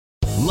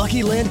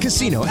Lucky Land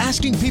Casino,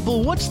 asking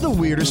people, what's the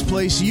weirdest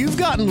place you've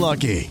gotten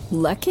lucky?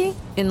 Lucky?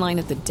 In line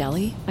at the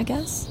deli, I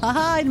guess?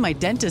 Aha, in my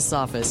dentist's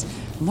office.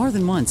 More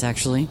than once,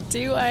 actually.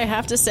 Do I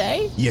have to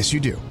say? Yes, you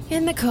do.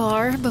 In the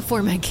car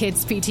before my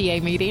kids'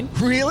 PTA meeting.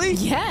 Really?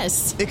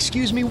 Yes.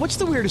 Excuse me, what's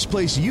the weirdest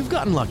place you've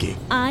gotten lucky?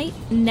 I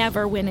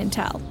never win and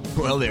tell.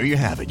 Well, there you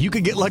have it. You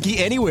can get lucky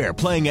anywhere,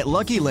 playing at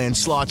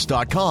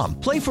LuckyLandSlots.com.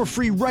 Play for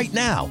free right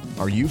now.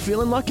 Are you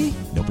feeling lucky?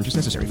 No purchase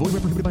necessary. Void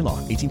where prohibited by law.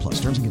 18+.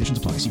 Terms and conditions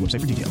apply. See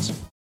website for details.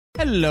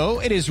 Hello,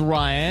 it is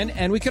Ryan,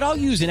 and we could all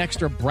use an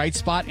extra bright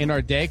spot in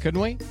our day, couldn't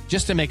we?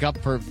 Just to make up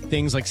for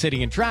things like sitting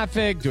in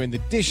traffic, doing the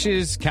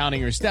dishes, counting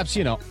your steps,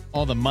 you know,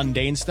 all the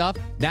mundane stuff.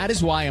 That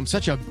is why I'm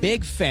such a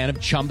big fan of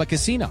Chumba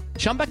Casino.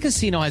 Chumba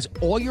Casino has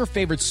all your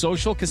favorite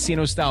social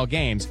casino-style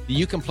games that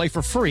you can play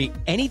for free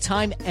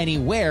anytime,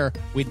 anywhere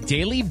with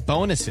daily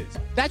bonuses.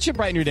 That should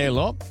brighten your day a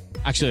little.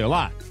 Actually, a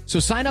lot.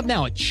 So sign up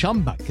now at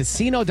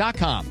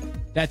ChumbaCasino.com.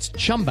 That's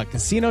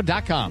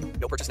ChumbaCasino.com.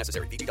 No purchase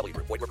necessary. VGW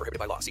Group. Void where prohibited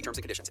by law. See terms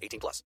and conditions.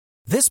 18+.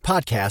 This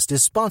podcast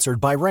is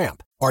sponsored by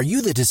Ramp. Are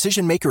you the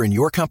decision maker in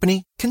your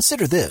company?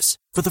 Consider this.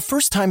 For the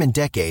first time in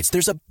decades,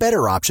 there's a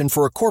better option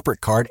for a corporate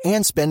card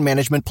and spend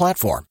management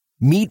platform.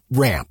 Meet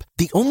Ramp,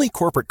 the only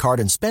corporate card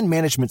and spend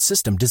management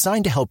system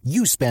designed to help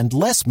you spend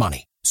less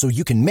money so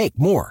you can make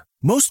more.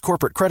 Most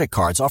corporate credit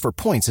cards offer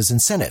points as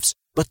incentives,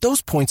 but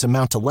those points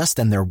amount to less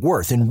than their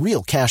worth in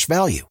real cash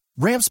value.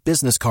 Ramp's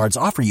business cards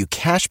offer you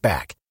cash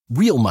back,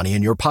 real money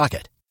in your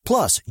pocket.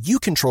 Plus, you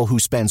control who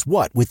spends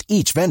what with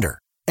each vendor.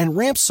 And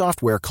Ramp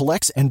software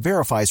collects and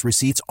verifies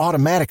receipts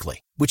automatically,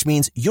 which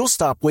means you'll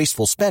stop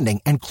wasteful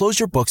spending and close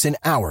your books in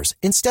hours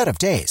instead of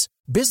days.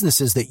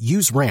 Businesses that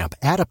use Ramp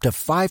add up to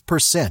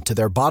 5% to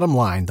their bottom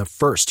line the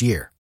first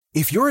year.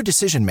 If you're a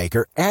decision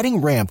maker, adding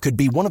Ramp could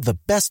be one of the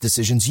best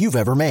decisions you've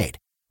ever made.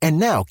 And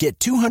now get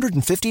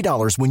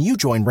 $250 when you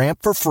join Ramp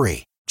for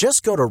free.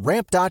 Just go to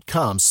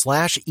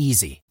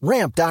ramp.com/easy.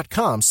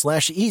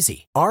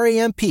 Ramp.com/easy.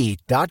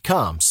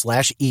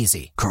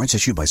 RAMP.com/easy. Cards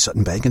issued by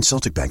Sutton Bank and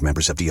Celtic Bank,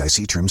 members of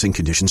FDIC. Terms and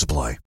conditions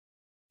apply.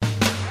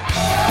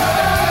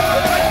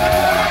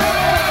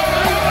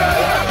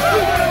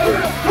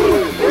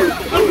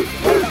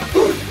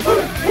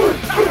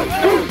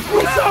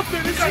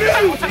 Something is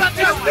new! It's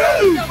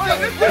new!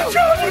 The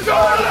job is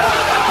on!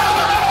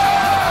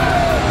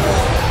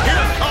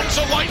 Here comes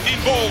a lightning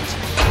bolt!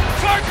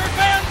 Charger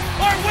fans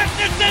are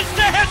witnesses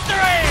to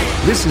history!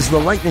 This is the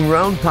Lightning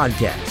Round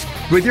Podcast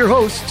with your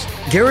hosts,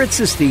 Garrett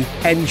Sisti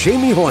and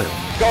Jamie Hoyle.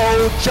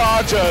 Go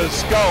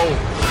Chargers, go!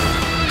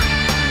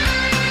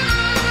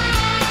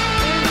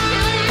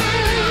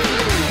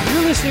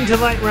 You're listening to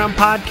the Lightning Round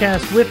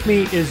Podcast. With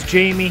me is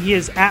Jamie. He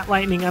is at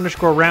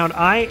Lightning_round.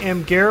 I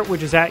am Garrett,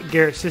 which is at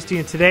Garrett Sisti.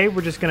 And today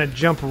we're just going to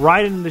jump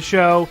right into the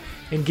show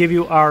and give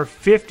you our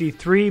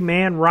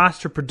 53-man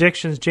roster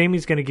predictions.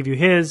 Jamie's going to give you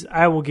his.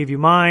 I will give you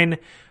mine.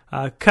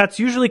 Cuts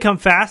usually come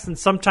fast, and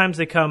sometimes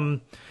they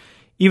come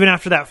even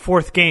after that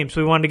fourth game. So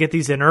we wanted to get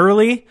these in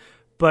early.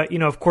 But, you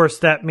know, of course,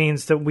 that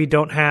means that we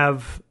don't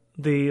have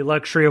the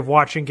luxury of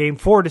watching Game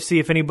 4 to see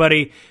if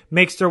anybody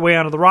makes their way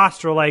onto the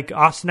roster like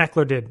Austin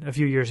Eckler did a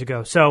few years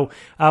ago. So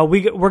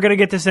we're going to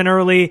get this in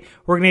early.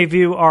 We're going to give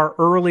you our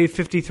early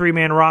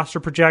 53-man roster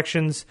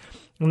projections.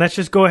 And let's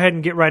just go ahead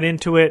and get right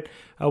into it.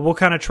 We'll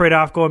kind of trade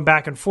off going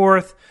back and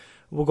forth.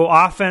 We'll go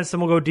offense, then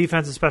we'll go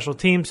defense and special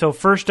teams. So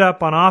first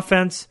up on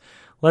offense,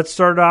 let's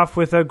start off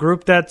with a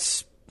group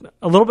that's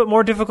a little bit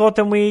more difficult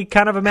than we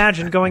kind of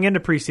imagined going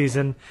into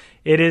preseason.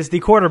 It is the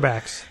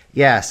quarterbacks.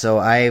 Yeah, so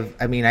I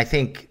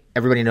think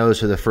everybody knows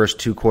who the first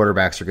two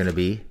quarterbacks are going to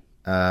be.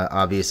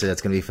 Obviously,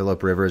 that's going to be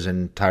Phillip Rivers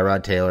and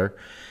Tyrod Taylor.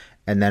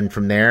 And then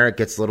from there, it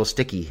gets a little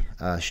sticky.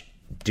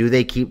 Do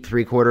they keep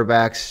three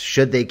quarterbacks?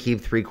 Should they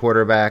keep three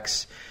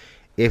quarterbacks?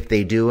 If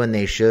they do and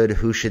they should,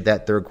 who should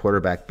that third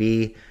quarterback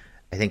be?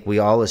 I think we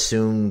all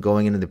assume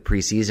going into the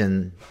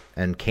preseason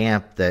and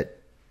camp that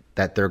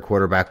third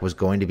quarterback was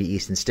going to be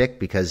Easton Stick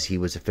because he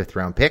was a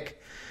fifth-round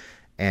pick,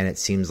 and it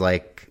seems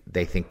like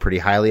they think pretty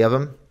highly of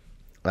him.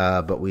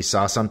 But we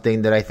saw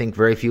something that I think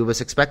very few of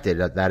us expected.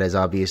 That is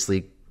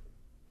obviously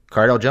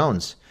Cardale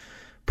Jones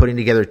putting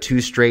together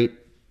two straight,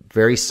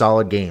 very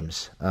solid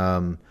games.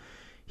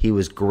 He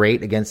was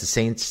great against the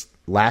Saints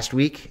last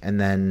week,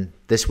 and then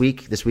this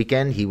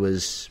weekend, he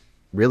was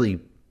really,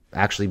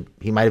 actually,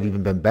 he might have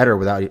even been better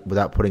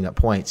without putting up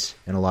points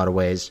in a lot of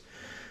ways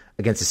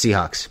against the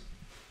Seahawks.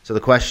 So the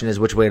question is,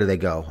 which way do they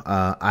go?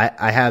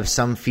 I have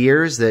some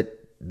fears that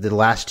the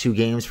last two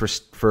games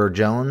for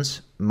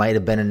Jones might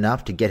have been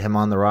enough to get him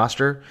on the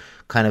roster,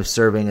 kind of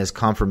serving as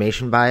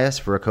confirmation bias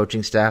for a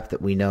coaching staff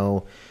that we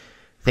know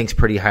thinks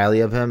pretty highly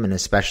of him, and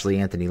especially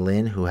Anthony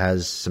Lynn, who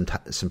has some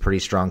pretty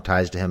strong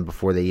ties to him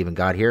before they even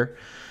got here.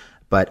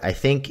 But I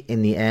think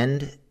in the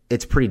end,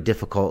 it's pretty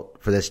difficult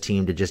for this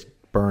team to just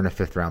burn a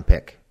fifth-round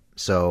pick.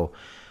 So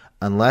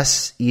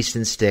unless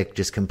Easton Stick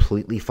just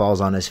completely falls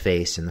on his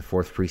face in the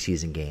fourth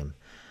preseason game,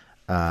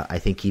 I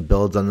think he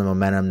builds on the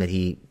momentum that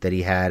he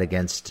had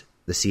against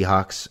the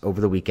Seahawks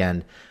over the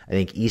weekend. I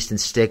think Easton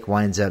Stick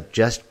winds up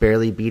just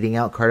barely beating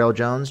out Cardale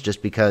Jones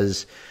just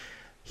because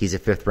He's a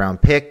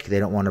 5th-round pick. They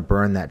don't want to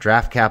burn that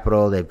draft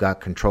capital. They've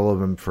got control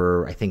of him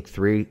for, I think,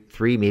 three,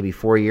 maybe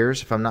 4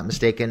 years, if I'm not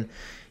mistaken.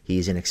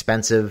 He's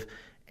inexpensive.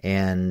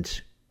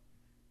 And,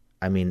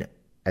 I mean,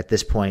 at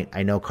this point,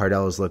 I know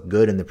Cardell has looked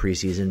good in the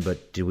preseason,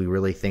 but do we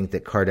really think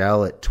that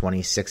Cardell at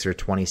 26 or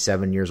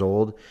 27 years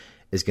old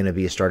is going to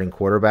be a starting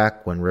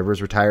quarterback when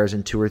Rivers retires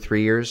in 2 or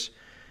 3 years?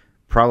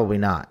 Probably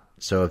not.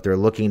 So if they're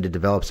looking to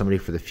develop somebody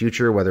for the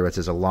future, whether it's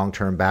as a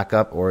long-term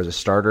backup or as a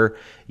starter,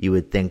 you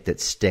would think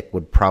that Stick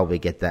would probably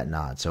get that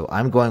nod. So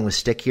I'm going with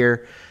Stick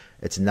here.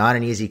 It's not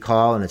an easy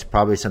call, and it's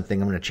probably something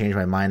I'm going to change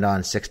my mind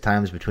on 6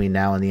 times between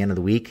now and the end of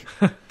the week.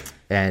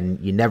 And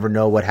you never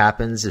know what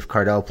happens if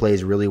Cardell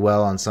plays really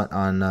well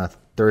on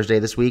Thursday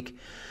this week.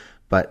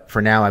 But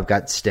for now, I've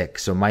got Stick.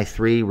 So my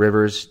 3,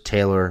 Rivers,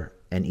 Taylor,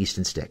 and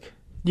Easton Stick.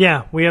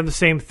 Yeah, we have the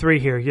same 3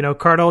 here. You know,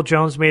 Cardell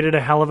Jones made it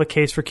a hell of a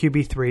case for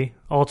QB3.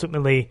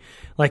 Ultimately,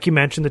 like you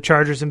mentioned, the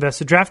Chargers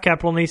invested draft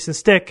capital in Easton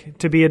Stick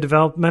to be a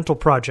developmental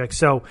project.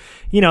 So,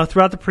 you know,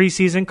 throughout the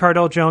preseason,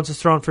 Cardell Jones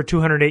has thrown for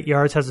 208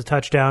 yards, has a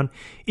touchdown.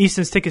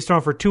 Easton Stick has thrown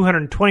for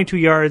 222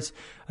 yards,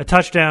 a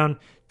touchdown,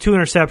 2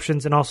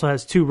 interceptions, and also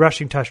has 2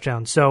 rushing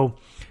touchdowns. So,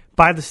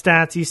 by the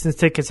stats, Easton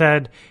Stick has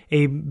had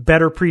a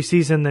better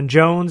preseason than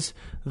Jones,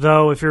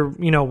 though if you're,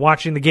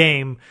 watching the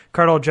game,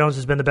 Cardell Jones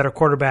has been the better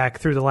quarterback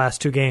through the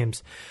last 2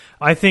 games.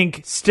 I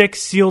think Stick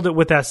sealed it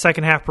with that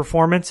second half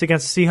performance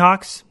against the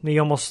Seahawks. He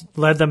almost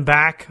led them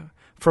back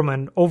from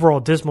an overall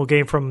dismal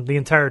game from the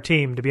entire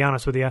team, to be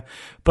honest with you.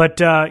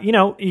 But,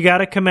 you got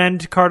to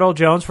commend Cardell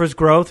Jones for his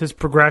growth, his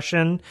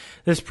progression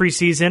this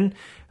preseason.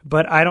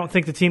 But I don't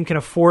think the team can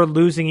afford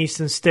losing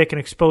Easton Stick and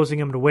exposing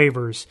him to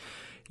waivers.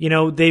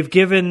 They've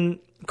given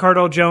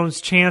Cardell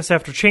Jones chance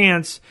after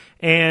chance,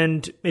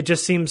 and it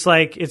just seems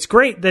like it's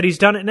great that he's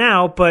done it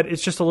now, but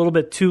it's just a little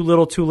bit too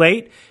little too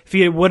late. If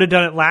he would have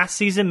done it last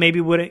season, maybe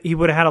he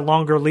would have had a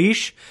longer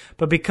leash.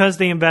 But because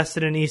they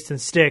invested in Easton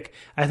Stick,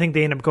 I think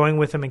they end up going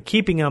with him and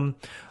keeping him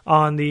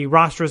on the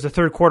roster as the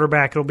 3rd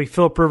quarterback. It'll be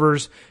Phillip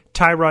Rivers,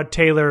 Tyrod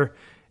Taylor,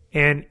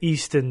 and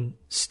Easton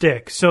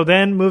Stick. So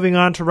then moving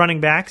on to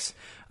running backs.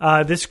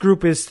 This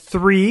group is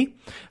 3,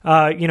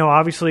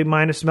 obviously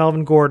minus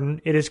Melvin Gordon.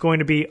 It is going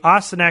to be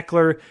Austin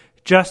Eckler,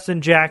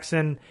 Justin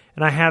Jackson,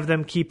 and I have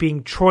them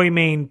keeping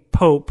Troymaine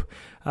Pope.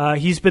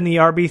 He's been the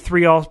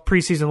RB3 all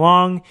preseason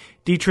long.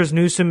 Deatrice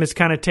Newsome has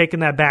kind of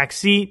taken that back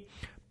seat.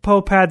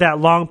 Pope had that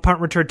long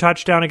punt return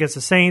touchdown against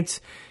the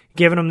Saints,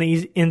 giving him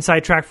the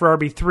inside track for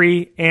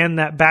RB3 and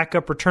that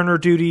backup returner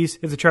duties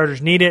if the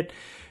Chargers need it.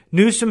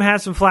 Newsome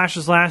had some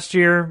flashes last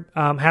year,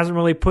 hasn't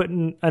really put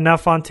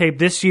enough on tape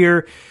this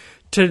year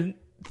to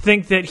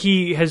think that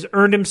he has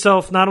earned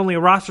himself not only a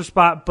roster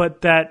spot,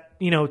 but that,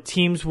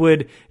 teams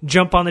would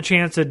jump on the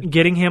chance of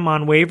getting him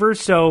on waivers.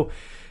 So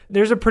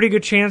there's a pretty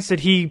good chance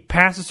that he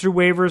passes through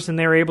waivers and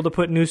they're able to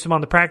put Newsome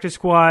on the practice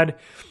squad.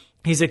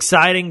 He's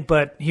exciting,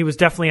 but he was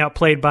definitely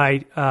outplayed by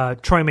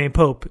Troymaine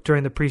Pope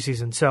during the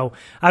preseason. So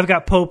I've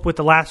got Pope with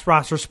the last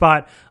roster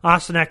spot,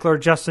 Austin Eckler,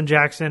 Justin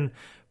Jackson,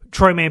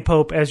 Troymaine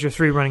Pope as your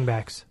 3 running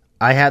backs.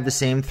 I have the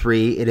same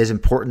 3. It is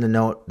important to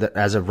note that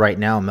as of right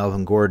now,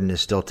 Melvin Gordon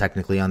is still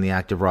technically on the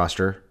active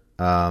roster.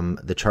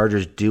 The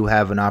Chargers do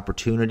have an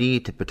opportunity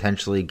to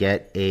potentially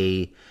get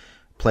a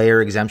player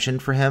exemption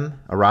for him,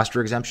 a roster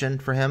exemption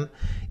for him.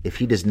 If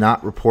he does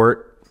not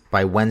report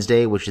by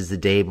Wednesday, which is the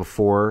day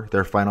before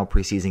their final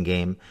preseason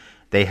game,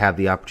 they have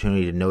the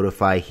opportunity to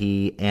notify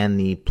he and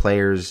the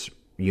players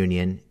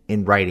union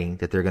in writing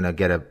that they're going to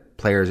get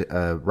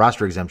a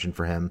roster exemption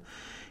for him.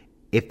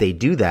 If they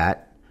do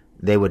that,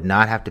 they would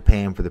not have to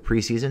pay him for the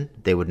preseason.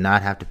 They would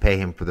not have to pay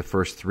him for the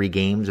first 3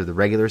 games of the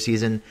regular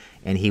season,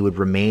 and he would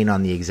remain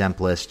on the exempt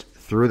list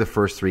through the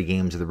first 3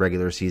 games of the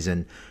regular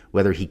season,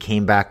 whether he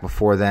came back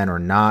before then or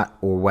not,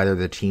 or whether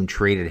the team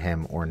traded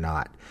him or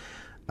not.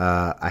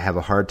 I have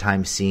a hard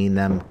time seeing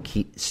them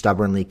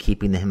stubbornly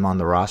keeping him on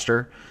the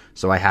roster,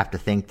 so I have to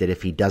think that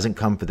if he doesn't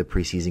come for the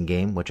preseason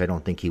game, which I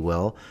don't think he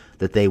will,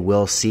 that they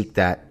will seek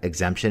that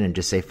exemption and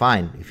just say,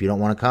 fine, if you don't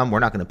want to come, we're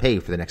not going to pay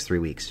you for the next 3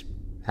 weeks.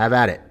 Have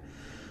at it.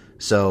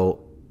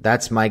 So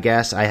that's my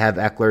guess. I have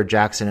Eckler,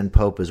 Jackson, and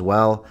Pope as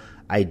well.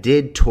 I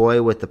did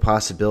toy with the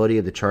possibility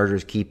of the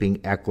Chargers keeping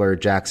Eckler,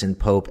 Jackson,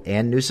 Pope,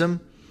 and Newsome,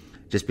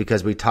 just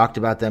because we talked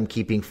about them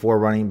keeping 4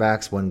 running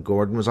backs when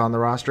Gordon was on the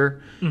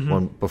roster,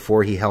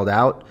 before he held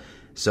out.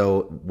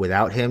 So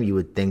without him, you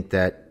would think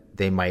that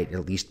they might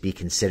at least be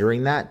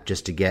considering that,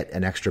 just to get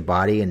an extra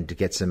body and to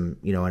get some,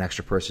 an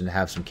extra person to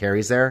have some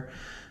carries there.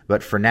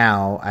 But for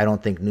now, I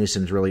don't think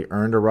Newsome's really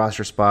earned a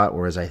roster spot,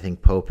 whereas I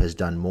think Pope has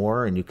done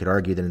more. And you could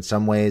argue that in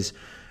some ways,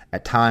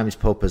 at times,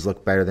 Pope has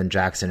looked better than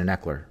Jackson and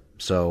Eckler.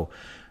 So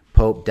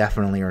Pope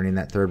definitely earning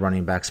that 3rd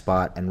running back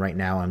spot. And right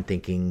now I'm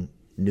thinking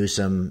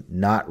Newsome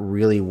not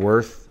really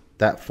worth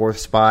that 4th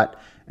spot.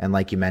 And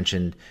like you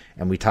mentioned,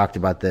 and we talked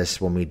about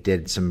this when we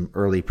did some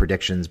early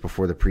predictions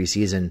before the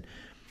preseason,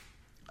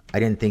 I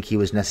didn't think he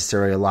was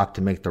necessarily a lock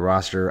to make the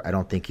roster. I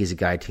don't think he's a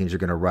guy teams are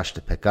going to rush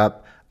to pick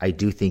up. I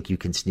do think you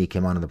can sneak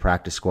him onto the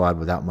practice squad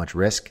without much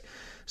risk.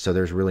 So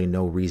there's really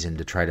no reason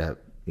to try to,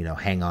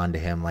 hang on to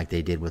him like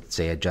they did with,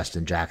 say, a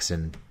Justin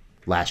Jackson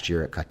last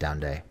year at cutdown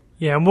day.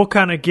 Yeah, and we'll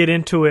kind of get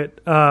into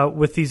it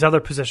with these other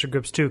position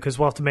groups too, because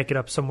we'll have to make it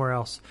up somewhere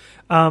else.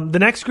 The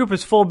next group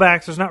is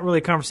fullbacks. There's not really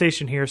a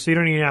conversation here, so you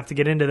don't even have to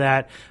get into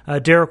that.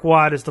 Derek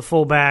Watt is the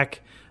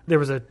fullback. There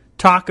was a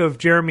talk of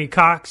Jeremy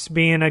Cox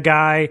being a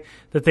guy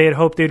that they had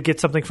hoped they'd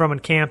get something from in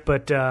camp,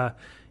 but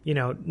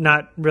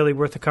not really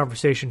worth a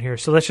conversation here.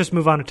 So let's just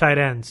move on to tight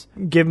ends.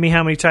 Give me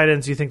how many tight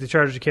ends do you think the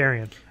Chargers are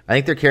carrying? I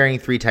think they're carrying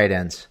 3 tight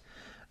ends.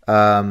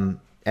 And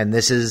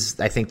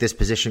I think this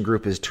position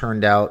group has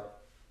turned out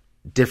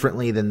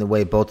differently than the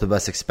way both of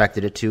us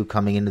expected it to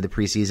coming into the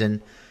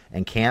preseason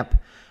and camp.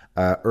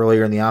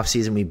 Earlier in the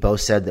offseason, we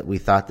both said that we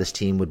thought this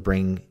team would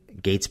bring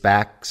Gates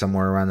back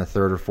somewhere around the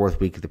 3rd or 4th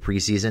week of the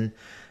preseason.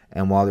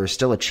 And while there's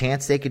still a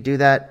chance they could do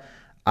that,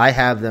 I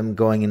have them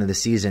going into the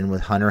season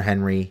with Hunter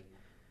Henry,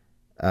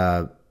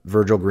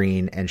 Virgil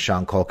Green, and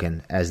Sean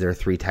Culkin as their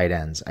 3 tight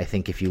ends. I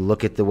think if you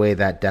look at the way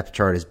that depth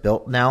chart is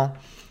built now,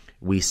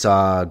 we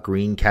saw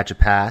Green catch a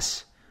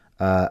pass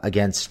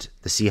against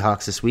the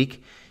Seahawks this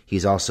week.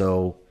 He's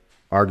also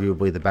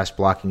arguably the best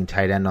blocking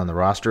tight end on the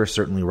roster,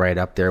 certainly right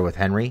up there with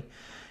Henry.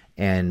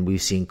 And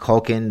we've seen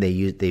Culkin.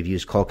 They've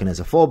used Culkin as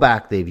a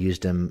fullback. They've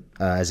used him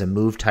as a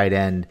move tight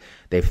end.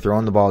 They've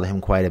thrown the ball to him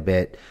quite a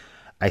bit.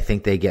 I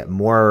think they get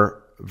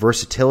more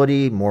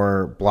versatility,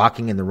 more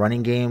blocking in the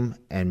running game,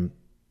 and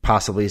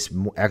possibly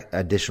some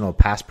additional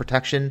pass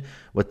protection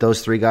with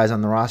those 3 guys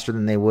on the roster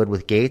than they would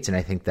with Gates. And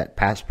I think that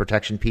pass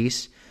protection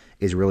piece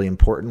is really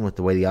important with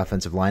the way the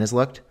offensive line has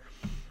looked.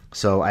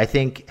 So I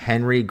think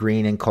Henry,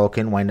 Green, and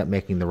Culkin wind up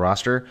making the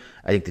roster.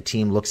 I think the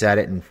team looks at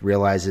it and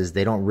realizes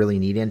they don't really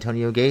need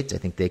Antonio Gates. I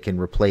think they can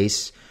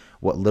replace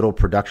what little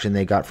production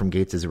they got from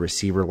Gates as a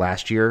receiver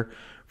last year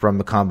from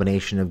the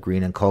combination of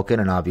Green and Culkin,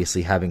 and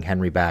obviously having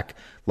Henry back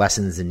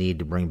lessens the need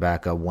to bring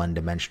back a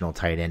one-dimensional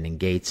tight end in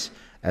Gates,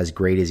 as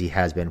great as he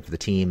has been for the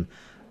team.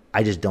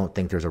 I just don't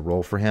think there's a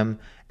role for him,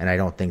 and I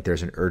don't think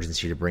there's an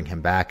urgency to bring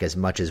him back as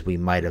much as we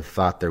might have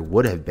thought there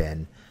would have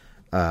been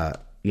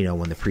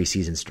when the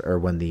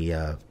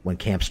preseason when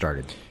camp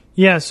started.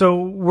 Yeah, so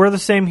we're the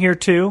same here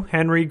too.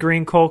 Henry,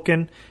 Green,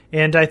 Culkin,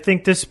 and I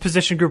think this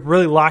position group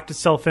really locked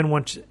itself in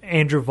once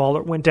Andrew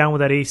Vollert went down with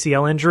that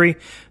ACL injury.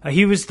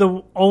 He was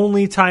the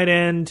only tight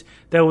end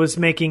that was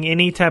making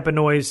any type of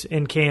noise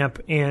in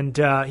camp, and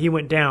he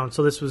went down.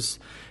 So this was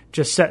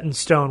just set in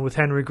stone with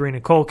Henry, Green,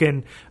 and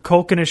Culkin.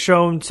 Culkin has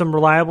shown some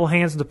reliable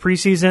hands in the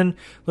preseason,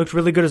 looked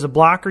really good as a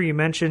blocker. You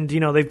mentioned,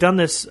 they've done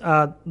this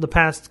the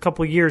past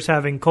couple of years,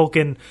 having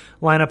Culkin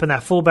line up in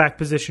that fullback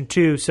position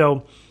too.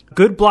 So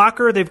good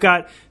blocker. They've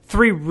got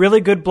 3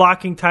 really good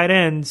blocking tight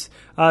ends,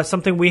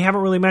 something we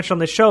haven't really mentioned on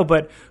this show,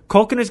 but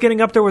Culkin is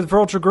getting up there with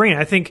Virgil Green.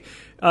 I think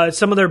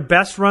some of their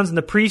best runs in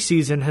the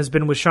preseason has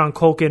been with Sean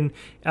Culkin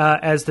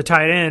as the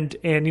tight end,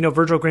 and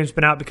Virgil Green's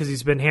been out because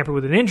he's been hampered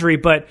with an injury,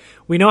 but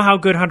we know how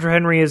good Hunter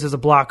Henry is as a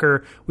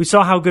blocker. We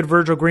saw how good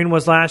Virgil Green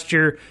was last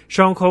year.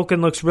 Sean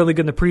Culkin looks really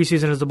good in the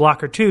preseason as a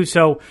blocker too,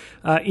 so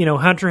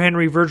Hunter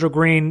Henry, Virgil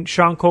Green,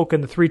 Sean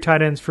Culkin, the 3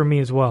 tight ends for me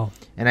as well.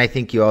 And I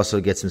think you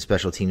also get some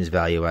special teams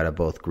value out of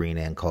both Green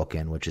and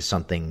Culkin, which is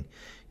something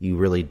you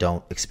really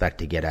don't expect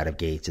to get out of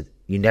Gates.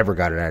 You never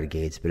got it out of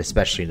Gates, but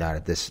especially not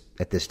at this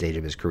stage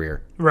of his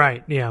career.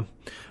 Right, yeah.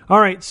 All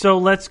right, so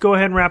let's go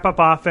ahead and wrap up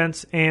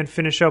offense and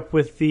finish up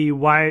with the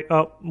wide.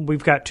 Oh,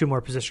 we've got 2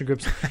 more position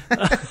groups.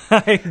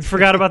 I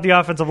forgot about the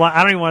offensive line.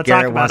 I don't even want to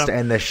talk about Garrett wants to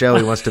end the show.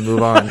 He wants to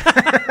move on.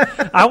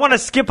 I want to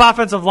skip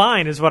offensive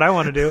line is what I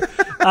want to do.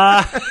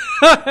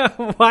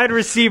 Wide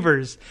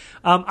receivers.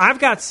 I've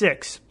got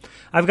 6.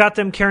 I've got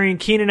them carrying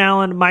Keenan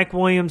Allen, Mike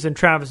Williams, and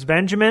Travis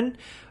Benjamin.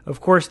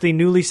 Of course, the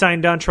newly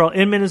signed Dontrell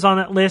Inman is on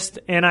that list,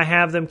 and I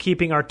have them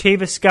keeping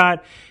Artavis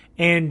Scott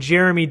and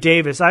Jeremy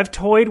Davis. I've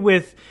toyed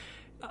with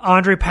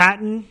Andre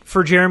Patton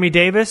for Jeremy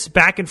Davis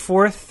back and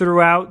forth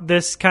throughout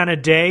this kind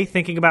of day,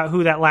 thinking about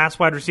who that last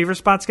wide receiver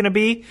spot's going to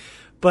be.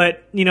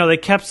 But, they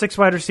kept 6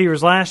 wide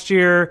receivers last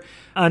year.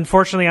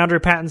 Unfortunately, Andre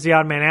Patton's the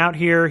odd man out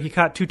here. He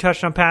caught 2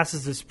 touchdown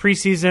passes this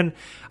preseason.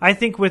 I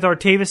think with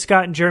Artavis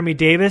Scott and Jeremy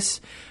Davis,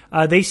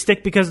 they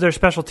stick because of their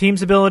special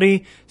teams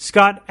ability.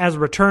 Scott as a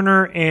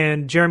returner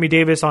and Jeremy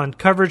Davis on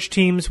coverage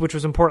teams, which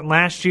was important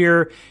last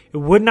year. It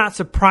would not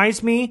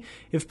surprise me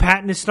if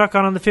Patton is stuck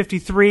on the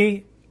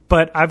 53,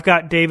 but I've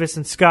got Davis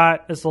and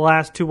Scott as the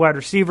last 2 wide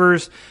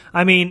receivers.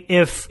 I mean,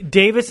 if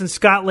Davis and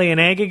Scott lay an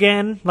egg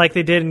again, like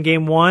they did in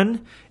game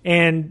 1,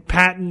 and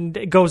Patton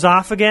goes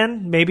off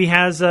again, maybe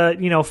has a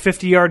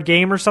 50-yard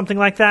game or something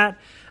like that,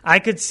 I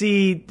could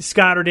see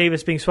Scott or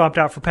Davis being swapped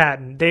out for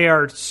Patton. They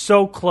are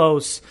so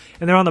close,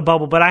 and they're on the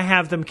bubble, but I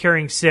have them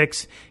carrying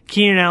 6.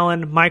 Keenan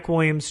Allen, Mike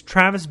Williams,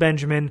 Travis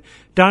Benjamin,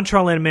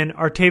 Dontrell Inman,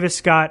 Artavis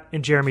Scott,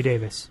 and Jeremy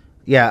Davis.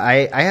 Yeah,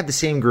 I have the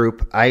same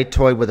group. I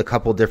toyed with a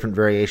couple different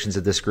variations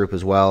of this group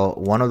as well.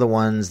 One of the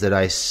ones that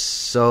I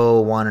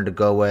so wanted to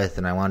go with,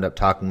 and I wound up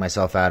talking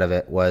myself out of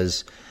it,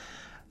 was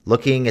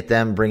looking at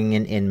them bringing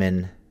in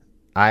Inman.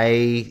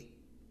 I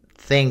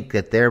think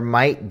that there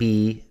might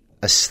be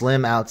a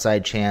slim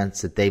outside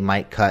chance that they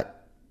might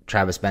cut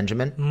Travis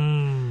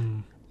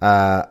Benjamin.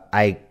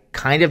 I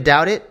kind of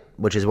doubt it,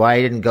 which is why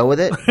I didn't go with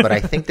it, but I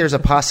think there's a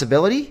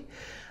possibility.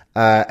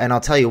 And I'll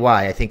tell you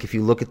why. I think if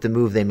you look at the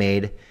move they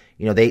made,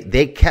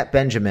 they kept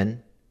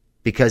Benjamin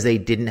because they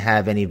didn't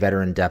have any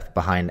veteran depth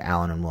behind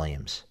Allen and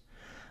Williams.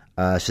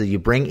 So you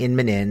bring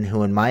Inman in,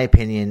 who in my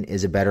opinion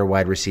is a better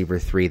wide receiver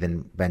 3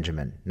 than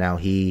Benjamin. Now,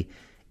 he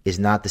is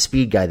not the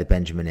speed guy that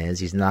Benjamin is.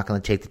 He's not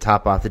going to take the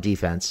top off the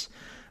defense,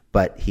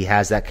 but he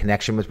has that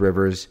connection with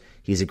Rivers.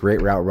 He's a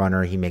great route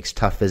runner. He makes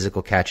tough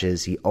physical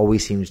catches. He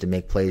always seems to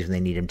make plays when they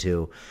need him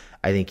to.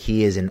 I think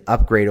he is an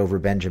upgrade over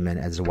Benjamin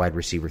as a wide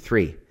receiver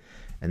 3.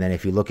 And then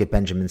if you look at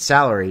Benjamin's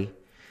salary,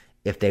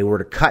 if they were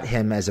to cut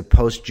him as a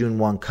post-June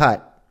 1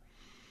 cut,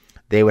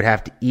 they would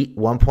have to eat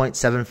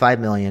 $1.75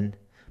 million,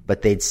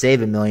 but they'd save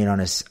 $1 million on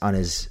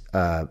his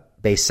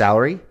base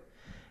salary.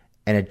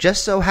 And it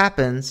just so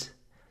happens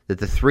that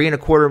the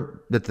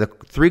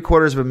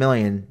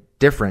 $750,000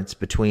 difference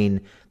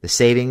between the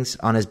savings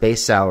on his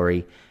base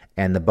salary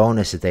and the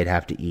bonus that they'd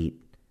have to eat,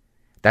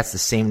 that's the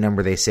same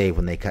number they saved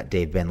when they cut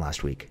Dave Benn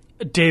last week.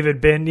 David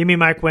Benn? You mean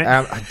Mike Wynn?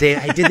 I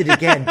did it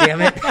again,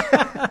 damn it.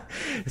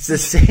 It's the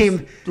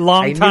same.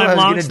 I knew I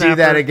was going to do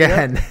that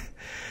again.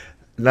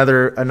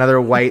 Yep. Another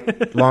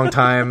white, long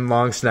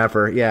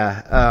snapper.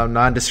 Yeah,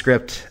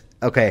 nondescript.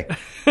 Okay.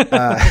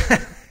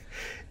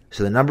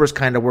 So the numbers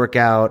kind of work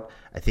out.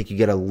 I think you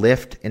get a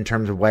lift in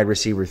terms of wide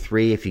receiver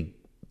 3 if you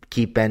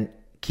keep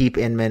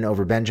Inman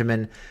over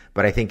Benjamin.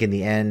 But I think in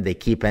the end, they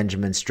keep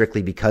Benjamin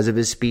strictly because of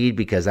his speed,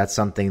 because that's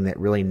something that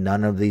really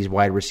none of these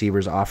wide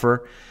receivers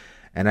offer.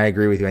 And I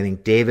agree with you. I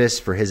think Davis,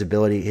 for his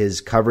ability,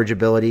 his coverage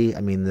ability,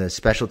 the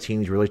special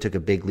teams really took a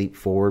big leap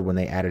forward when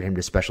they added him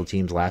to special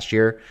teams last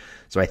year.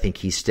 So I think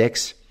he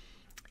sticks.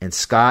 And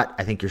Scott,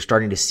 I think you're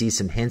starting to see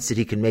some hints that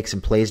he can make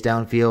some plays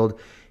downfield.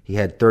 He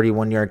had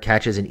 31-yard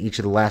catches in each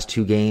of the last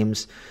 2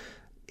 games.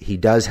 He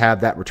does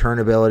have that return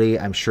ability.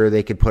 I'm sure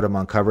they could put him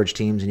on coverage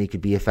teams and he could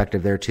be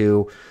effective there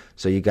too.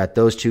 So you got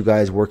those 2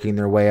 guys working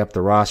their way up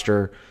the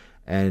roster.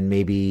 And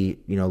maybe,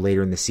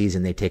 later in the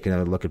season they take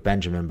another look at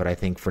Benjamin. But I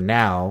think for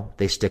now,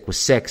 they stick with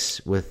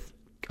 6 with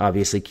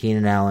obviously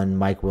Keenan Allen,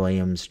 Mike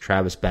Williams,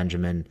 Travis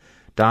Benjamin,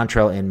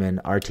 Dontrell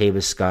Inman,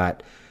 Artavis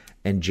Scott,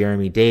 and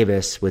Jeremy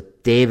Davis,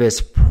 with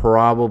Davis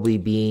probably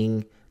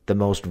being the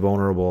most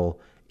vulnerable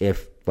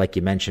if, like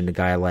you mentioned, a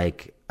guy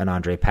like an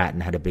Andre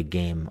Patton had a big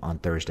game on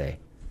Thursday.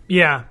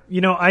 Yeah.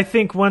 I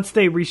think once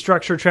they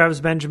restructure Travis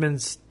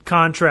Benjamin's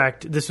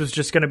contract, this was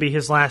just going to be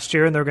his last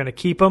year and they're going to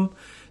keep him.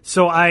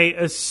 So I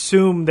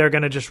assume they're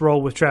going to just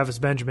roll with Travis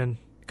Benjamin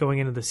going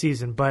into the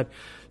season, but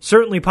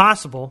certainly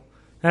possible.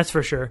 That's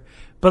for sure.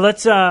 But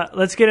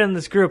let's get in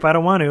this group. I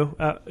don't want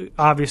to,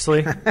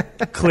 obviously,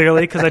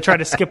 clearly, because I tried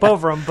to skip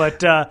over them.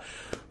 But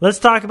let's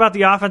talk about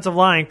the offensive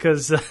line,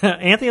 because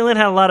Anthony Lynn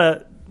had a lot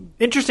of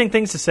interesting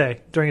things to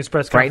say during his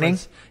press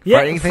conference.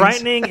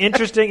 Frightening,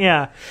 interesting.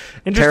 Yeah,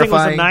 interesting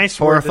was a nice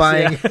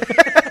horrifying.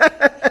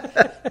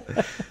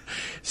 word.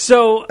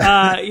 So,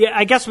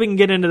 I guess we can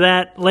get into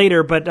that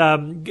later, but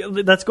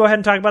let's go ahead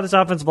and talk about this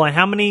offensive line.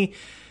 How many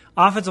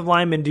offensive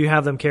linemen do you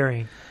have them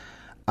carrying?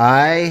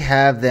 I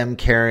have them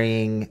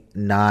carrying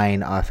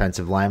 9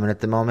 offensive linemen at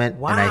the moment,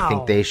 wow. And I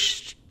think they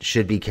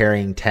should be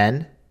carrying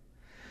 10,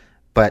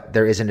 but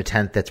there isn't a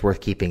 10th that's worth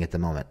keeping at the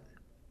moment.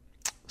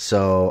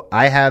 So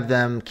I have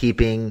them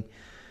keeping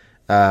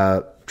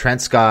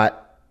Trent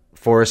Scott,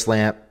 Forrest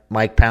Lamp,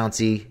 Mike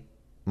Pouncey,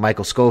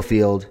 Michael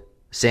Schofield,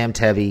 Sam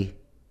Tevy,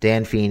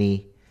 Dan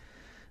Feeney,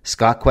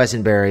 Scott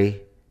Quessenberry,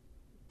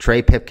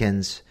 Trey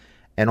Pipkins,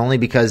 and only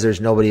because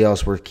there's nobody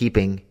else worth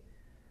keeping,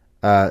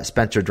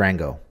 Spencer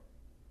Drango.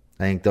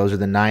 I think those are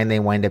the 9 they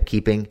wind up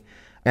keeping.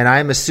 And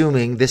I'm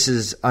assuming this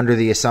is under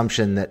the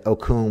assumption that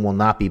Okung will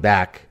not be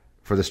back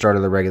for the start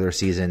of the regular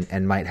season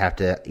and might have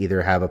to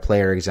either have a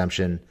player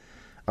exemption,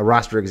 a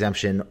roster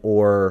exemption,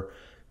 or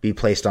be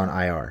placed on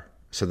IR.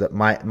 So that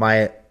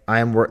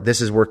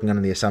this is working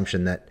under the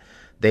assumption that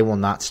they will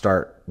not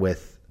start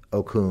with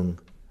Okung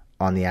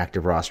on the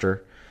active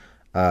roster.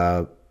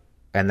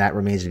 And that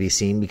remains to be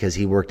seen because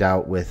he worked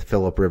out with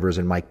Phillip Rivers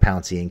and Mike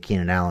Pouncey and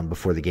Keenan Allen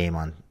before the game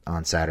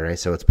on Saturday.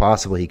 So it's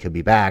possible he could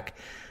be back,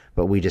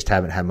 but we just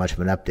haven't had much of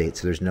an update,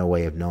 so there's no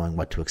way of knowing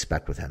what to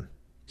expect with him.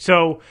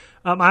 So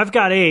I've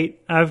got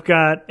 8. I've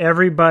got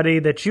everybody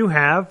that you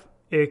have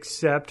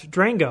except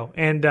Drango.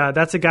 And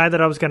that's a guy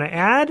that I was going to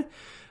add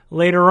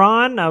later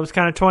on. I was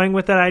kind of toying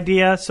with that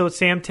idea. So it's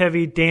Sam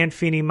Tevy, Dan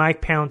Feeney,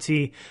 Mike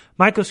Pouncey,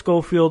 Michael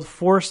Schofield,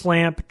 Forrest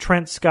Lamp,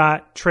 Trent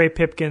Scott, Trey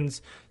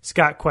Pipkins,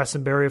 Scott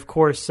Quessenberry. Of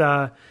course,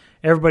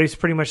 everybody's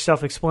pretty much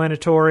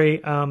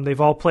self-explanatory.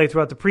 They've all played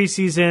throughout the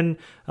preseason.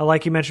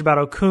 Like you mentioned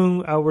about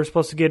Okung, we're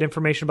supposed to get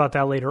information about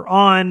that later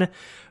on.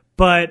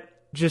 But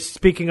just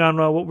speaking on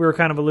what we were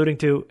kind of alluding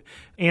to,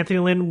 Anthony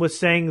Lynn was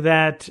saying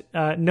that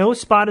no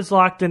spot is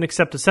locked in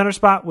except the center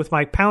spot with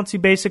Mike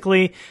Pouncey,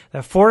 basically.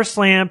 That Forrest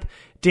Lamp,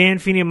 Dan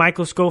Feeney, and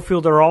Michael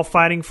Schofield are all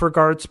fighting for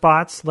guard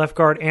spots, left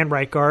guard and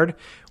right guard.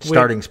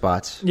 Starting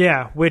spots.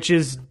 Yeah, which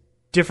is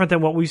different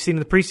than what we've seen in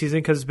the preseason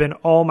because it's been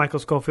all Michael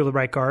Schofield at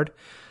right guard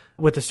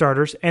with the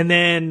starters. And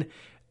then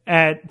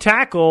at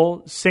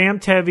tackle, Sam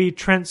Tevy,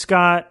 Trent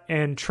Scott,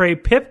 and Trey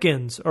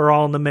Pipkins are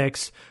all in the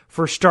mix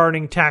for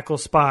starting tackle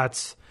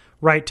spots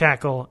right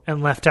tackle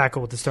and left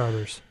tackle with the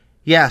starters.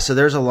 Yeah, so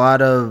there's a whole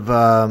lot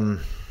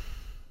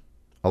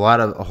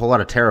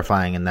of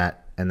terrifying in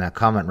that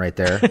comment right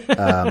there.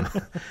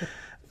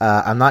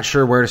 I'm not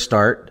sure where to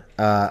start.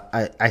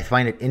 I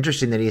find it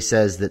interesting that he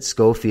says that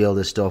Schofield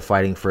is still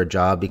fighting for a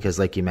job because,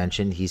 like you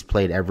mentioned, he's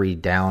played every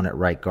down at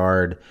right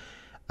guard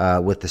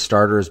with the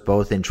starters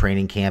both in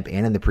training camp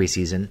and in the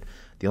preseason.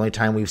 The only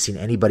time we've seen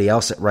anybody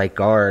else at right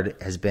guard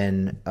has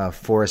been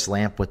Forrest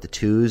Lamp with the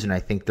twos, and I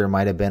think there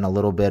might have been a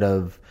little bit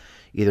of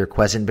either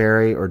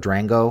Quesenberry or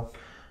Drango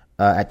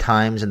at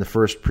times in the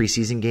first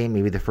preseason game,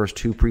 maybe the first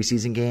 2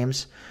 preseason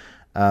games.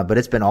 But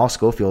it's been all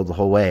Schofield the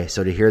whole way.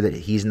 So to hear that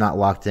he's not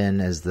locked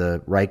in as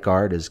the right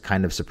guard is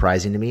kind of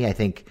surprising to me. I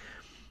think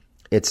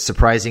it's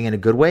surprising in a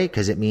good way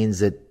because it means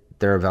that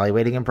they're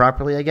evaluating him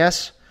properly, I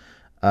guess.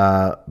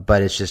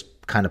 But it's just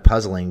kind of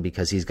puzzling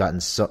because he's gotten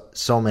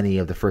so many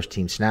of the first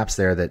team snaps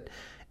there that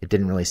it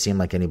didn't really seem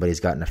like anybody's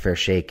gotten a fair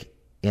shake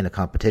in a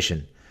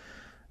competition.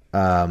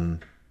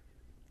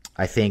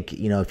 I think,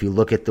 if you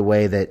look at the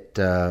way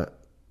that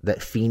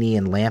Feeney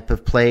and Lamp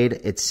have played,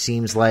 it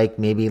seems like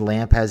maybe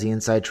Lamp has the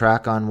inside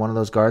track on one of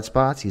those guard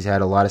spots. He's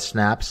had a lot of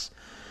snaps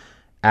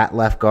at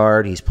left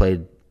guard. He's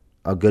played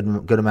a good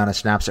amount of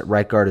snaps at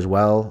right guard as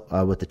well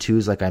with the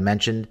twos, like I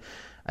mentioned.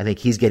 I think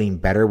he's getting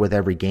better with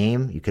every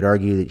game. You could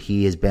argue that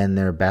he has been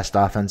their best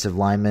offensive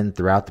lineman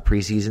throughout the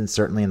preseason,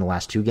 certainly in the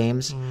last 2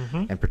 games,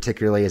 and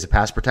particularly as a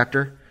pass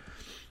protector.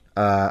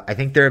 I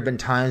think there have been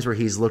times where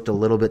he's looked a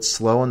little bit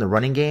slow in the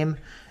running game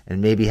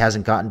and maybe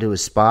hasn't gotten to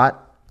his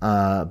spot.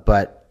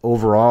 But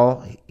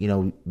overall,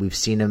 we've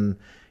seen him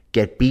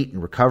get beat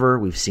and recover.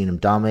 We've seen him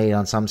dominate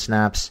on some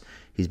snaps.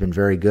 He's been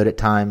very good at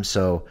times.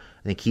 So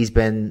I think he's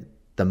been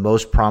the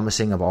most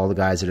promising of all the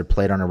guys that have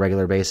played on a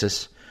regular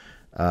basis.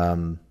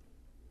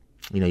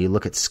 You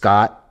look at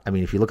Scott. I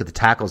mean, if you look at the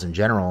tackles in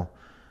general,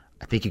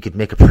 I think you could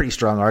make a pretty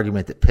strong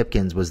argument that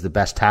Pipkins was the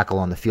best tackle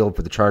on the field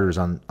for the Chargers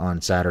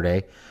on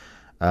Saturday,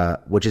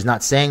 which is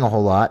not saying a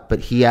whole lot, but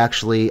he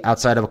actually,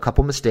 outside of a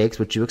couple mistakes,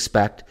 which you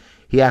expect,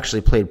 he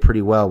actually played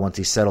pretty well once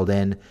he settled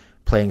in,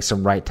 playing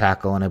some right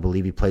tackle, and I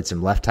believe he played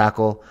some left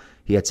tackle.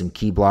 He had some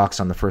key blocks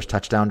on the first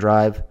touchdown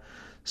drive.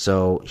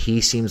 So he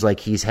seems like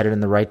he's headed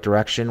in the right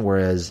direction,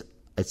 whereas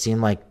it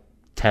seemed like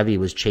Tevy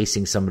was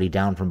chasing somebody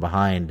down from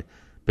behind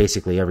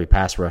basically every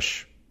pass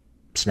rush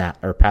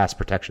snap or pass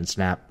protection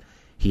snap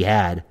he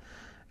had.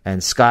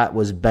 And Scott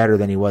was better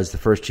than he was the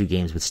first 2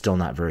 games, but still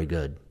not very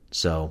good.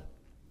 So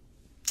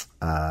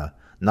not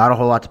a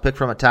whole lot to pick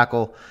from at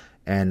tackle.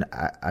 And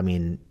I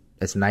mean,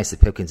 it's nice that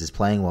Pipkins is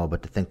playing well,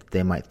 but to think that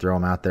they might throw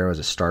him out there as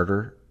a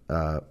starter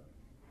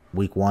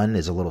week 1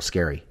 is a little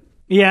scary.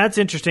 Yeah, it's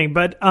interesting.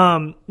 But,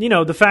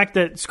 the fact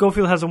that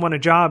Schofield hasn't won a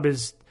job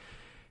is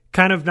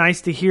kind of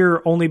nice to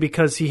hear only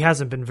because he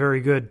hasn't been very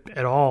good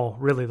at all,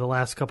 really, the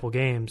last 2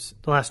 games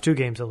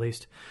at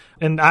least.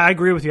 And I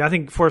agree with you. I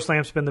think Forrest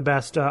Lamp's been the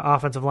best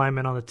offensive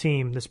lineman on the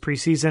team this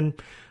preseason.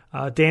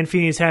 Dan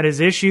Feeney's had his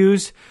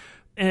issues.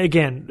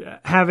 Again,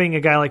 having a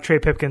guy like Trey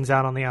Pipkins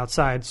out on the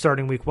outside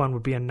starting week 1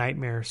 would be a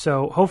nightmare.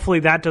 So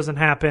hopefully that doesn't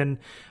happen.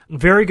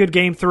 Very good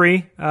game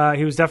 3.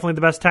 He was definitely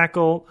the best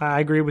tackle. I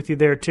agree with you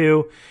there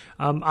too.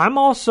 I'm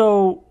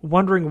also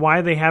wondering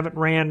why they haven't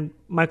ran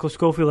Michael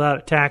Schofield out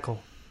at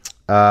tackle.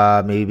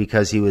 Maybe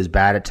because he was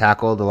bad at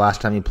tackle the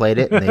last time he played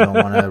it, and they don't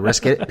want to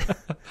risk it.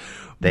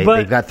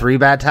 They've got 3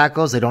 bad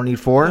tackles. They don't need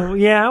 4.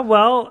 Yeah,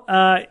 well,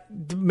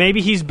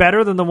 maybe he's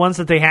better than the ones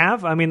that they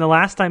have. I mean, the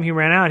last time he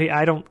ran out,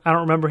 I don't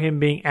remember him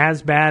being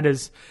as bad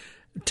as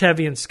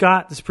Tevy and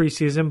Scott this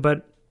preseason.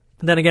 But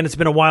then again, it's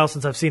been a while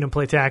since I've seen him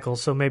play tackle,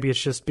 so maybe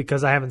it's just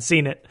because I haven't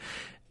seen it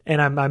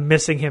and I'm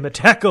missing him at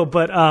tackle.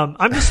 But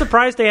I'm just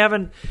surprised they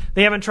haven't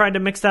tried to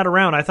mix that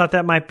around. I thought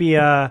that might be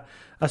a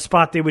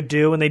spot they would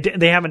do, and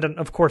they haven't done,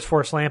 of course,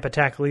 Forrest Lamp at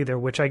tackle either,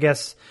 which I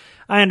guess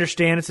I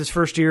understand. It's his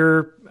first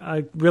year,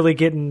 really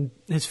getting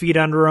his feet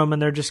under him,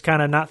 and they're just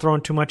kind of not throwing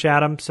too much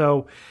at him.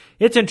 So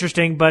it's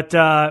interesting, but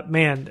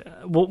man,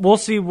 we'll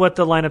see what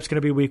the lineup's going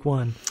to be week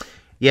 1.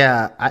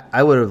 Yeah,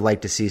 I would have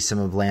liked to see some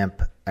of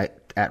Lamp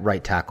at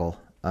right tackle.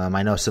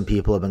 I know some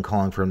people have been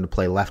calling for him to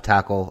play left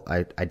tackle.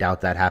 I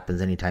doubt that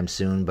happens anytime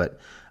soon,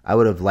 but I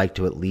would have liked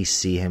to at least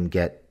see him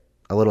get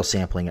a little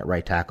sampling at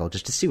right tackle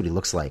just to see what he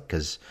looks like,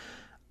 because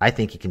I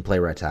think he can play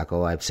right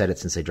tackle. I've said it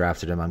since they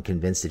drafted him. I'm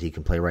convinced that he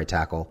can play right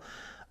tackle.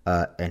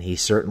 And he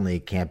certainly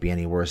can't be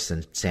any worse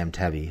than Sam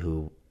Tevy,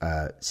 who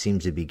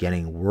seems to be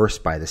getting worse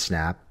by the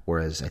snap,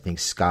 whereas I think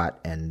Scott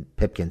and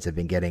Pipkins have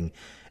been getting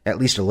at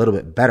least a little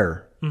bit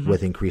better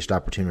with increased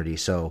opportunity.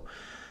 So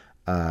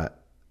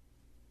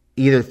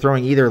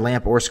throwing either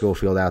Lamp or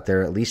Schofield out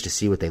there, at least to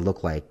see what they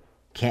look like,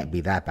 can't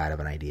be that bad of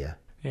an idea.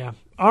 Yeah.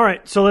 All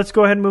right, so let's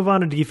go ahead and move on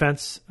to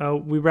defense.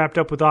 We wrapped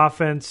up with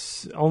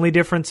offense. Only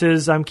difference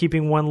is I'm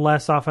keeping 1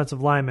 less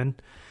offensive lineman.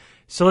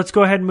 So let's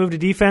go ahead and move to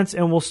defense,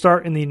 and we'll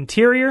start in the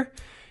interior,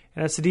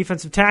 and that's the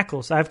defensive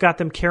tackles. I've got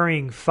them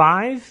carrying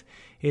 5.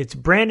 It's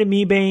Brandon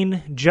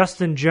Mebane,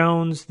 Justin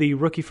Jones, the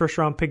rookie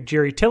first-round pick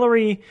Jerry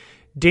Tillery,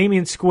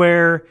 Damian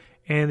Square,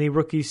 and the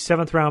rookie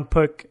 7th-round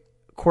pick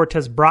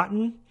Cortez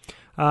Broughton.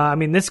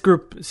 This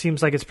group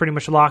seems like it's pretty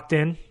much locked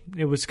in.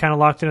 It was kind of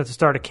locked in at the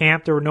start of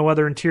camp. There were no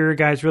other interior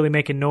guys really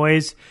making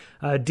noise.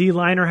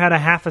 D-liner had a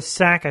half a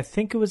sack. I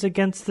think it was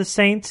against the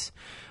Saints.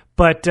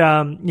 But,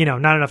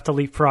 not enough to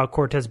leapfrog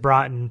Cortez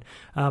Broughton.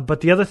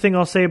 But the other thing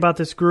I'll say about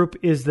this group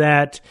is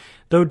that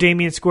though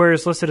Damian Square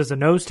is listed as a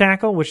nose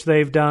tackle, which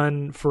they've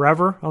done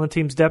forever on the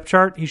team's depth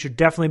chart, he should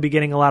definitely be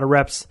getting a lot of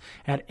reps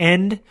at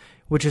end,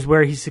 which is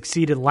where he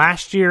succeeded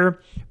last year,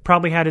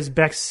 probably had his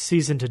best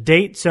season to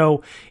date.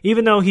 So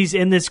even though he's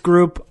in this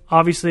group,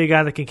 obviously a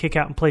guy that can kick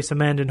out and play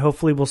some end, and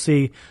hopefully we'll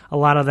see a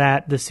lot of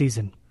that this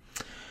season.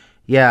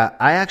 Yeah,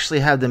 I actually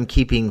have them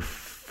keeping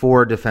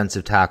 4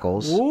 defensive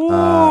tackles.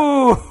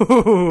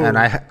 And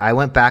I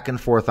went back and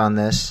forth on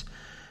this,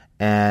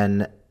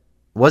 and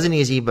wasn't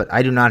easy, but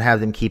I do not have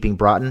them keeping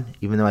Broughton,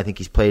 even though I think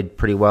he's played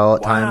pretty well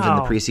at times in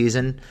the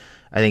preseason.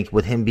 I think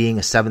with him being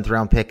a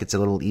 7th-round pick, it's a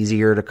little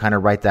easier to kind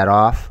of write that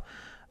off.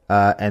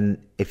 And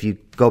if you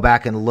go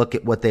back and look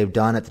at what they've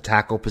done at the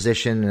tackle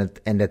position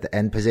and at the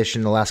end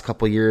position the last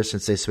couple of years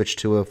since they switched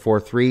to a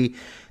 4-3,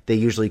 they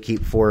usually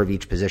keep 4 of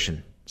each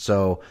position.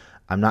 So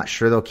I'm not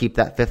sure they'll keep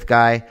that 5th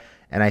guy.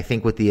 And I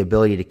think with the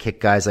ability to kick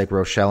guys like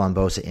Rochelle and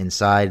Bosa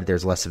inside,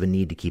 there's less of a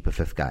need to keep a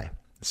 5th guy.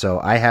 So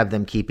I have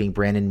them keeping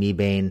Brandon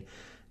Mebane,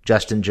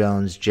 Justin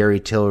Jones, Jerry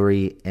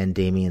Tillery, and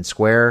Damian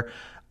Square.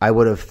 I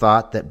would have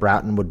thought that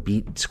Broughton would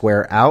beat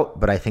Square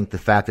out, but I think the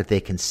fact that they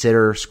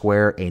consider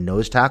Square a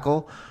nose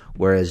tackle,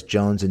 whereas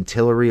Jones and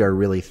Tillery are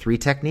really 3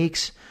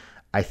 techniques,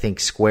 I think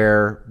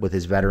Square, with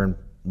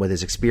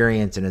his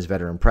experience and his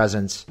veteran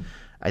presence,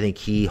 I think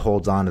he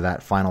holds on to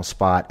that final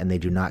spot, and they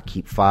do not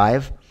keep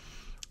 5.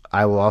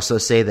 I will also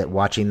say that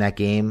watching that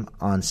game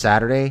on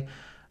Saturday,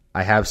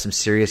 I have some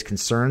serious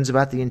concerns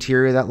about the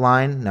interior of that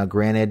line. Now,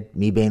 granted,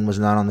 Mebane was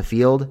not on the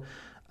field,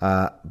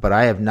 but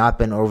I have not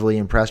been overly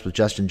impressed with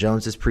Justin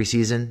Jones this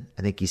preseason.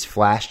 I think he's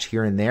flashed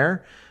here and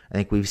there. I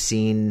think we've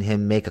seen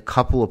him make a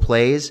couple of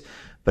plays,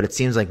 but it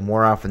seems like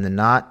more often than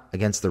not,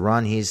 against the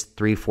run, he's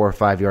 3, 4,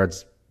 5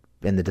 yards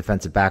in the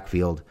defensive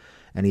backfield,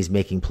 and he's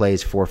making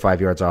plays 4 or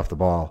 5 yards off the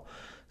ball.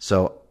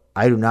 So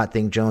I do not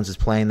think Jones is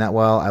playing that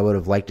well. I would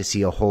have liked to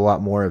see a whole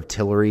lot more of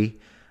Tillery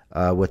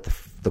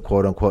with the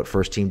quote-unquote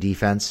first-team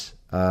defense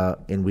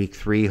in Week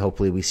 3.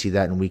 Hopefully we see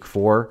that in Week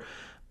 4.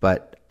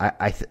 But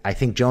I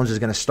think Jones is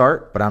going to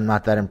start, but I'm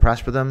not that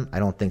impressed with him. I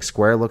don't think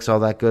Square looks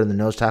all that good in the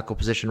nose tackle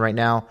position right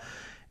now.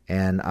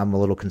 And I'm a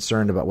little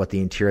concerned about what the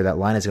interior of that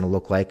line is going to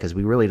look like because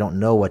we really don't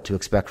know what to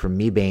expect from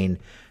Mebane.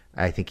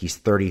 I think he's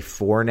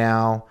 34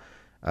 now.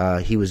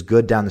 He was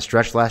good down the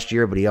stretch last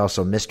year, but he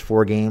also missed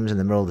 4 games in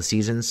the middle of the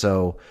season.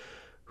 So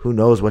who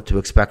knows what to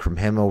expect from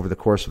him over the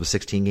course of a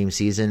 16-game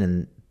season.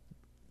 And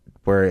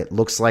where it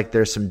looks like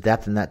there's some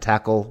depth in that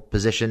tackle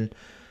position,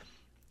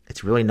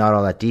 it's really not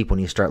all that deep when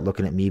you start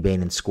looking at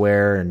Mebane and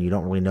Square and you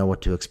don't really know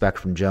what to expect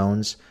from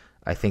Jones.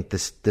 I think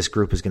this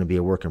group is going to be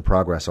a work in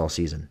progress all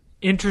season.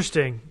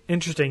 Interesting.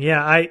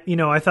 Yeah,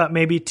 I thought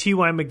maybe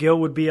T.Y. McGill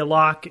would be a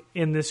lock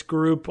in this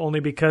group only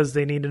because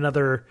they need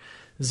another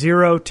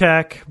 0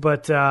 tech,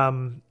 but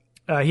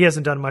he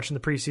hasn't done much in the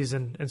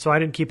preseason, and so I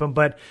didn't keep him.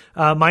 But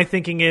my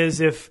thinking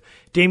is if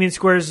Damian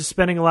Squares is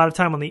spending a lot of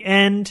time on the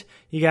end,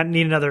 you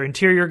need another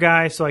interior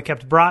guy, so I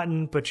kept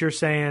Broughton, but you're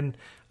saying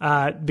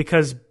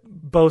because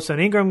Bosa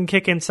and Ingram can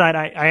kick inside,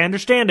 I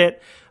understand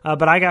it,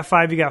 but I got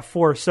 5, you got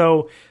 4.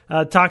 So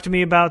talk to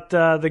me about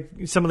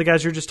some of the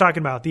guys you're just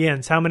talking about, the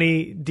ends. How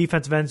many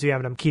defensive ends do you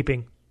have them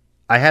keeping?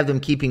 I have them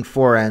keeping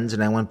 4 ends,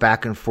 and I went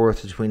back and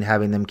forth between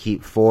having them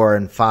keep 4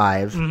 and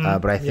 5,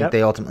 but I think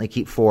they ultimately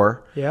keep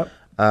 4. Yep.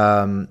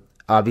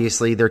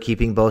 Obviously, they're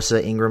keeping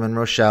Bosa, Ingram, and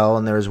Rochelle,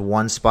 and there's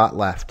 1 spot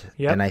left.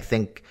 Yep. And I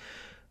think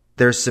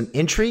there's some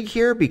intrigue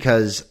here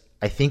because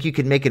I think you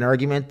could make an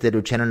argument that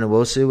Uchenna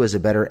Nwosu is a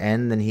better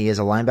end than he is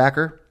a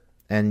linebacker,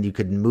 and you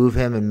could move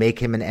him and make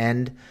him an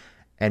end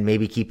and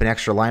maybe keep an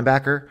extra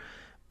linebacker.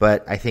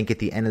 But I think at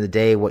the end of the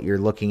day, what you're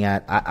looking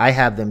at, I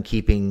have them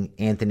keeping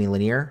Anthony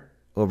Lanier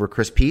over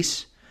Chris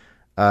Peace.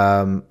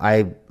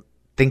 I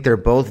think they're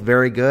both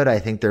very good. I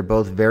think they're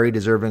both very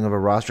deserving of a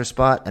roster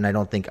spot, and I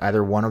don't think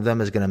either one of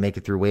them is going to make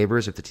it through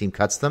waivers if the team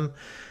cuts them,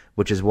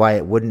 which is why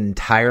it wouldn't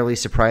entirely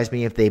surprise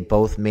me if they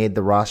both made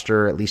the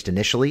roster at least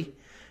initially,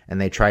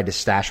 and they tried to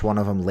stash one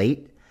of them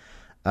late.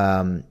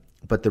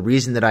 But the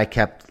reason that I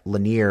kept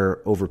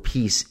Lanier over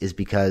Peace is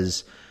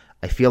because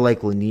I feel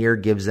like Lanier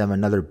gives them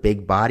another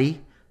big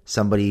body,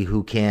 somebody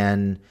who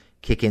can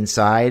kick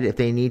inside if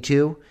they need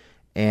to.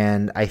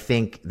 And I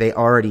think they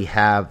already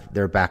have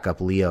their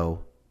backup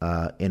Leo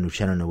in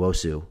Uchenna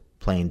Nwosu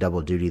playing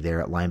double duty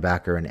there at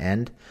linebacker and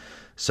end.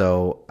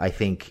 So I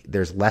think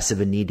there's less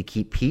of a need to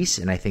keep Peace,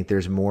 and I think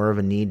there's more of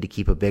a need to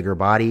keep a bigger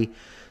body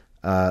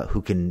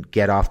who can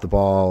get off the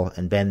ball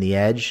and bend the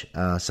edge,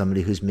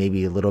 somebody who's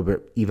maybe a little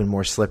bit even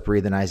more slippery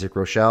than Isaac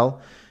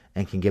Rochelle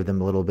and can give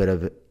them a little bit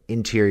of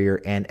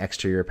interior and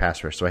exterior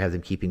pass rush. So I have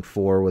them keeping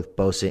 4 with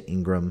Bosa,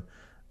 Ingram,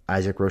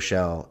 Isaac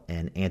Rochelle,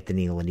 and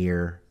Anthony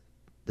Lanier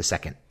the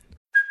second.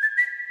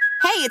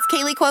 Hey, it's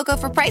Kaylee Cuoco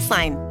for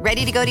Priceline.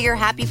 Ready to go to your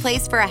happy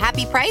place for a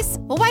happy price?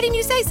 Well, why didn't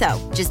you say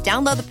so? Just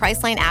download the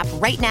Priceline app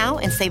right now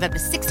and save up to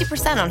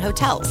 60% on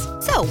hotels.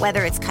 So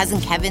whether it's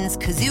Cousin Kevin's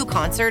Kazoo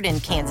Concert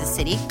in Kansas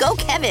City, go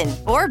Kevin,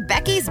 or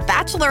Becky's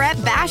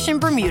Bachelorette Bash in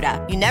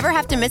Bermuda, you never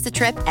have to miss a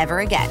trip ever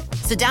again.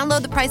 So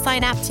download the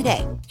Priceline app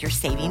today. Your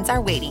savings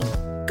are waiting.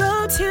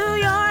 Go to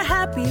your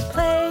happy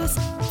place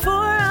for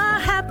a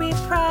happy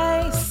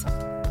price.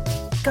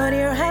 Go to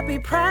your happy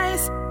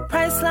price,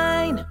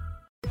 Priceline.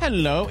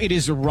 Hello, it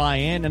is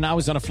Ryan, and I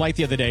was on a flight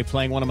the other day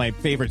playing one of my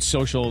favorite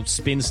social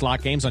spin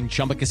slot games on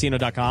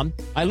ChumbaCasino.com.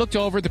 I looked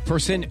over at the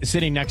person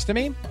sitting next to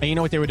me, and you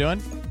know what they were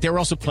doing? They were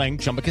also playing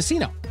Chumba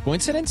Casino.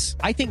 Coincidence?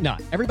 I think not.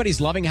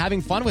 Everybody's loving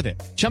having fun with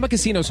it. Chumba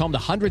Casino is home to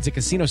hundreds of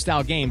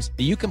casino-style games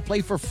that you can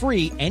play for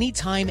free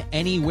anytime,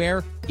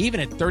 anywhere, even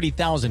at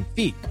 30,000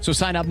 feet. So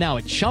sign up now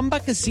at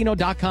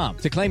ChumbaCasino.com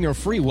to claim your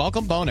free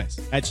welcome bonus.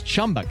 That's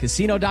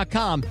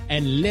ChumbaCasino.com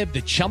and live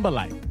the Chumba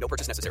life. No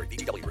purchase necessary.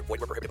 VGW. Void where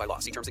prohibited by law.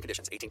 See terms and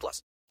conditions.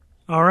 18+.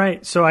 All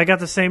right, so I got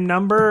the same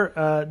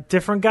number,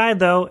 different guy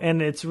though,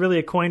 and it's really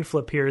a coin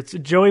flip here. It's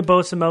Joey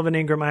Bosa, Melvin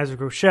Ingram, Isaac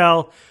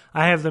Rochelle.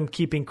 I have them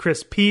keeping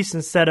Chris Peace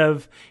instead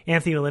of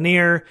Anthony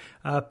Lanier.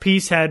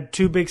 Peace had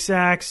 2 big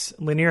sacks.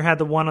 Lanier had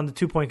the one on the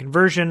 2-point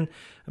conversion.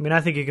 I mean,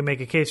 I think you can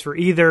make a case for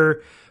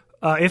either,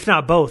 if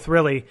not both,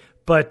 really.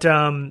 But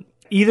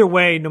either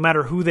way, no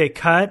matter who they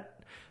cut,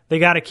 they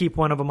got to keep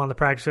one of them on the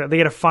practice squad. They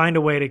got to find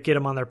a way to get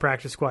them on their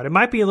practice squad. It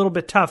might be a little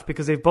bit tough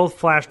because they've both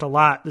flashed a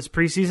lot this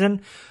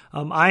preseason.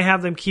 I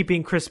have them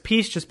keeping Chris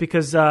Peace just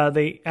because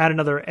they add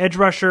another edge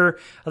rusher.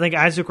 I think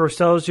Isaac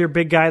Rousseau is your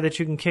big guy that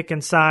you can kick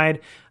inside.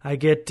 I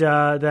get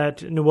that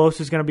Nwosu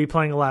is going to be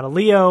playing a lot of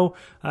Leo,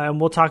 and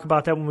we'll talk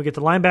about that when we get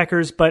to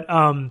linebackers. But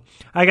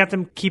I got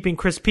them keeping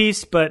Chris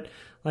Peace, but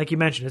like you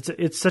mentioned,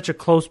 it's such a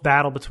close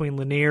battle between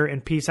Lanier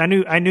and Peace. I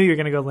knew you're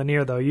going to go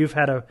Lanier, though. You've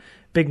had a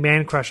big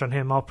man crush on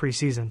him all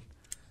preseason.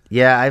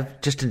 Yeah, I've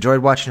just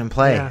enjoyed watching him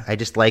play. Yeah. I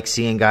just like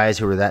seeing guys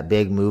who are that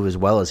big move as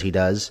well as he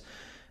does,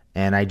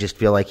 and I just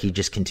feel like he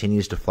just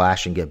continues to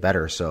flash and get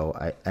better.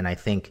 So I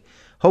think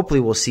hopefully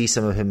we'll see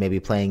some of him maybe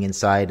playing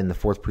inside in the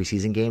 4th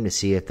preseason game to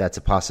see if that's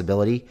a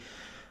possibility.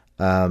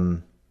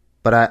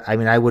 But I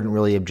mean, I wouldn't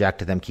really object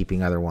to them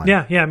keeping either one.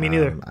 Yeah, me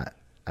neither.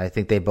 I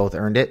think they both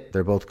earned it.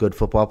 They're both good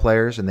football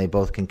players, and they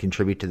both can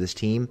contribute to this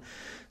team.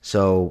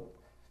 So,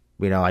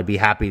 I'd be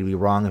happy to be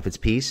wrong if it's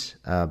Peace,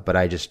 but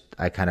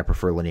I kind of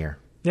prefer Lanier.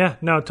 Yeah,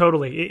 no,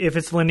 totally. If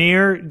it's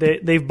Lanier,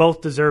 they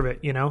both deserve it,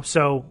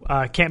 so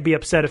can't be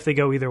upset if they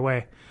go either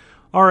way.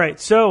 All right,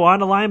 so on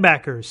to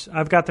linebackers.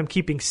 I've got them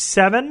keeping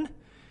 7.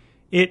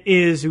 It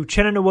is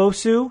Uchenna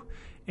Nwosu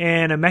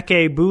and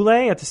Emeka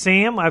Egbule at the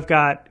Sam. I've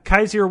got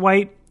Kaiser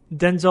White,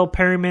 Denzel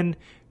Perryman,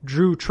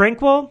 Drew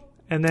Tranquill,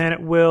 and then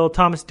it will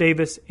Thomas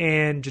Davis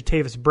and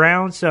Jatavis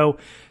Brown. So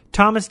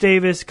Thomas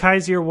Davis,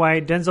 Kaiser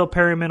White, Denzel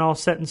Perryman all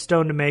set in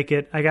stone to make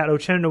it. I got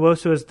Uchenna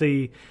Nwosu as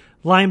the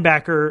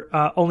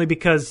linebacker only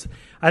because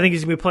I think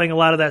he's going to be playing a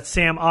lot of that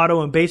Sam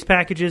auto and base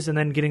packages and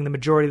then getting the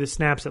majority of the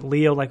snaps at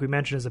Leo, like we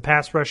mentioned, as a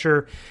pass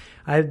rusher.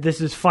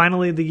 This is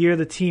finally the year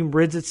the team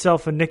rids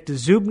itself of Nick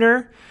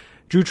DeZubner.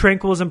 Drew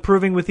Tranquill is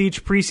improving with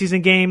each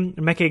preseason game.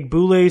 Emeka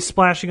Egbule is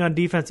splashing on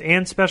defense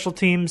and special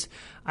teams.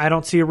 I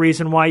don't see a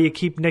reason why you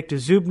keep Nick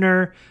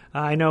DeZubner.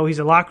 I know he's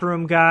a locker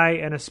room guy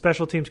and a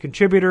special teams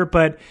contributor,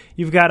 but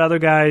you've got other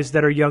guys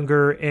that are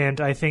younger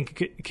and I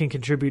think can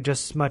contribute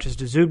just as much as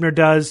DeZubner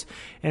does,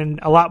 and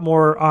a lot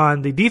more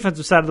on the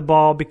defensive side of the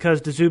ball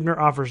because DeZubner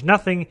offers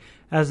nothing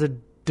as a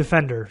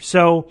defender.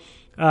 So,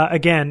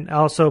 again,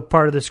 also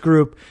part of this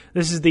group,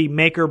 this is the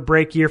make or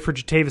break year for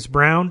Jatavis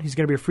Brown. He's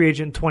going to be a free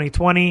agent in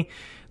 2020.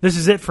 This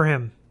is it for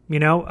him. He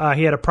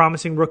had a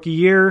promising rookie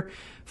year,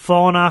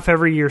 fallen off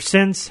every year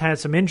since, had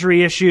some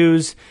injury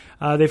issues.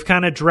 They've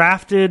kind of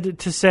drafted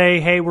to say,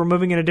 hey, we're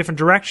moving in a different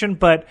direction,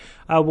 but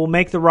we'll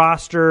make the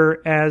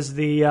roster as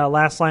the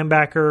last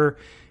linebacker.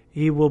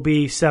 He will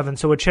be 7.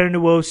 So Uchenna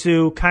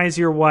Nwosu,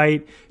 Kaiser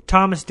White,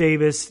 Thomas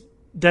Davis,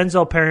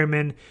 Denzel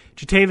Perryman,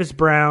 Jatavis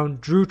Brown,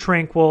 Drew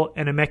Tranquill,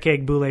 and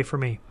Emeka Egbule for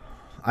me.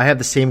 I have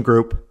the same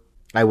group.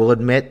 I will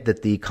admit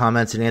that the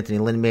comments that Anthony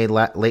Lynn made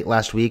late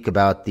last week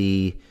about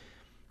the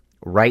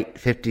right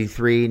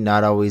 53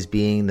 not always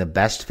being the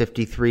best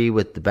 53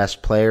 with the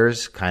best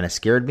players kind of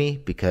scared me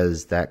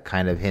because that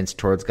kind of hints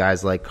towards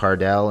guys like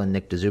Cardell and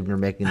Nick DeZubner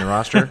making the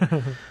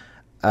roster.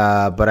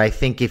 But I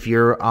think if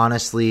you're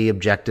honestly,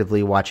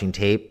 objectively watching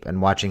tape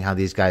and watching how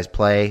these guys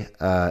play,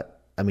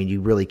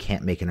 you really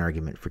can't make an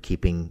argument for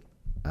keeping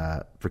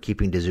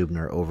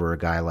DeZubner over a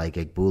guy like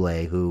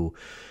Egbule, who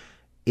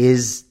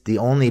is the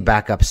only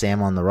backup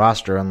Sam on the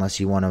roster, unless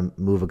you want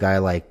to move a guy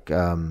like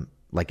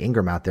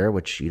Ingram out there,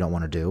 which you don't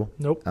want to do.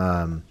 Nope.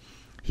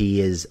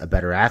 He is a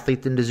better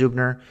athlete than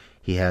DeZubner.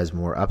 He has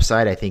more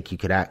upside. I think he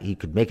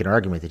could make an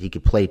argument that he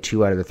could play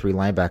 2 out of the 3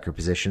 linebacker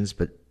positions,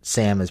 but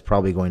Sam is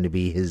probably going to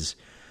be his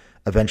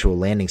eventual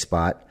landing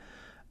spot.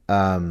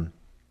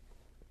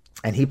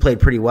 And he played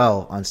pretty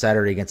well on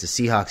Saturday against the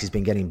Seahawks. He's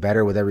been getting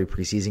better with every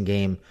preseason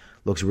game.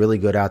 Looks really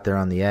good out there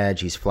on the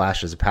edge. He's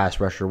flashed as a pass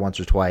rusher once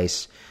or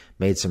twice.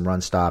 made some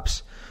run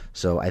stops.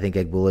 So I think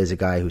Egbule is a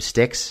guy who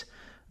sticks.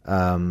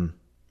 And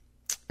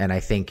I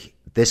think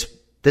this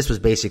was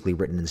basically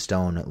written in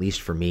stone, at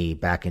least for me,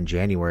 back in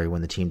January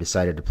when the team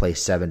decided to play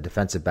 7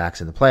 defensive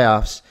backs in the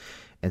playoffs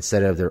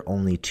instead of their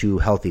only 2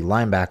 healthy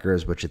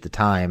linebackers, which at the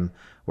time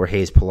were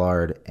Hayes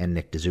Pollard and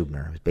Nick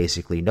DeZubner. It was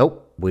basically,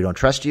 nope, we don't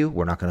trust you.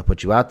 We're not going to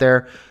put you out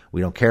there.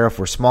 We don't care if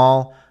we're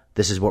small.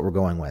 This is what we're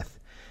going with.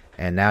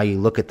 And now you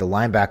look at the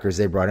linebackers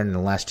they brought in the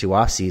last 2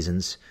 off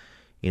seasons,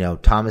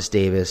 Thomas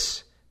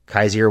Davis,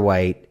 Kaiser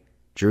White,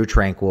 Drew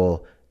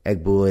Tranquil,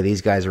 Egbule.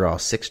 These guys are all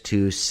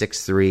 6'2",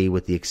 6'3",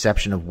 with the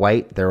exception of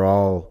White. They're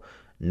all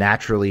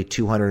naturally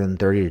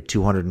 230 to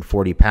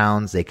 240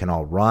 pounds. They can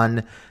all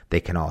run. They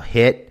can all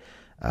hit.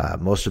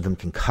 Most of them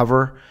can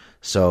cover.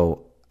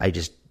 So I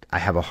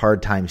have a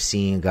hard time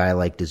seeing a guy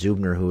like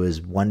DeZubner who is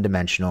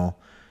one-dimensional,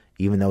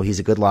 even though he's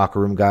a good locker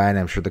room guy, and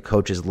I'm sure the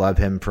coaches love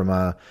him from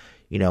a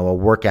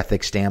work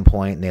ethic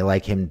standpoint, and they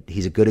like him.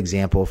 He's a good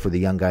example for the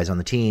young guys on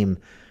the team.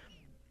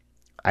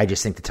 I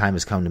just think the time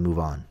has come to move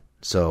on.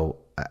 So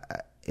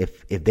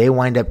if they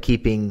wind up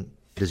keeping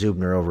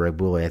DeZubner over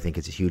Egbule, I think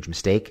it's a huge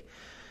mistake,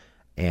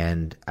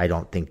 and I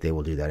don't think they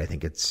will do that. I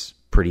think it's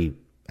pretty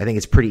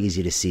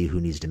easy to see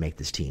who needs to make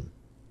this team.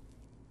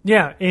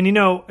 Yeah,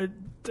 and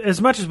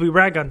as much as we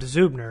rag on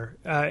DeZubner,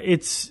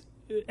 it's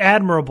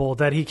admirable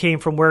that he came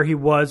from where he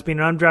was, being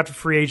an undrafted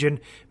free agent,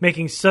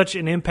 making such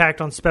an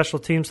impact on special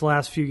teams the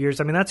last few years.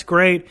 I mean, that's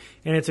great,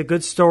 and it's a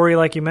good story,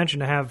 like you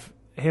mentioned, to have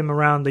him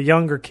around the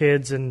younger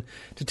kids and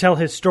to tell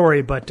his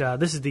story. But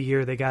this is the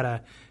year they got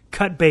to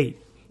cut bait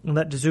and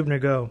let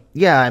DeZubner go.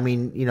 Yeah, I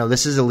mean,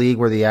 this is a league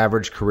where the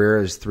average career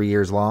is 3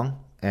 years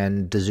long,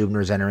 and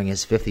DeZubner is entering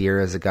his 5th year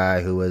as a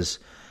guy who was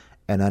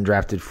an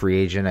undrafted free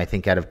agent, I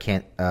think, out of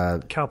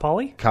Cal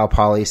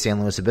Poly,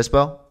 San Luis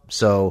Obispo.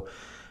 So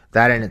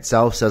that in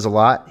itself says a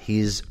lot.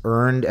 He's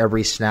earned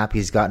every snap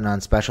he's gotten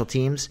on special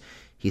teams.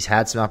 He's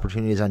had some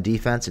opportunities on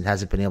defense and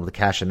hasn't been able to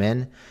cash them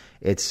in.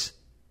 It's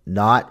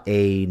not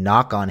a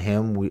knock on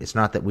him. It's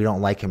not that we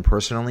don't like him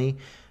personally.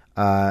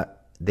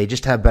 They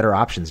just have better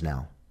options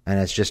now. And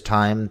it's just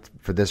time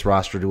for this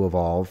roster to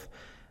evolve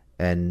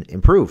and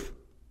improve.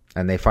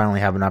 And they finally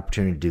have an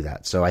opportunity to do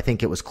that. So I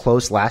think it was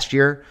close last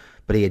year,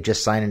 but he had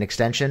just signed an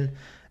extension.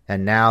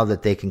 And now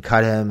that they can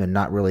cut him and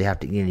not really have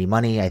to eat any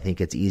money, I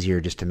think it's easier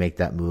just to make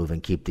that move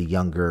and keep the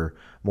younger,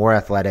 more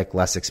athletic,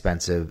 less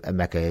expensive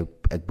Emeka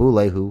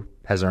Egbule, who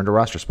has earned a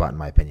roster spot, in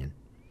my opinion.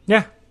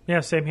 Yeah,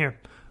 same here.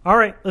 All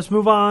right, let's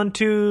move on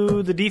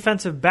to the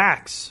defensive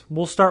backs.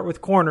 We'll start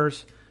with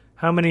corners.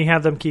 How many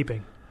have them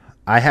keeping?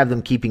 I have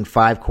them keeping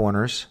 5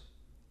 corners.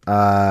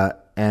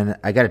 And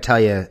I got to tell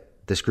you,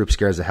 this group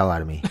scares the hell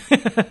out of me.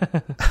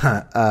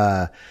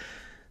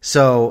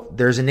 So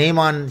there's a name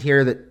on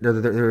here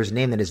there's a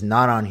name that is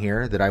not on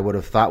here that I would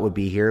have thought would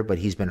be here, but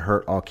he's been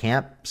hurt all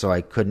camp, so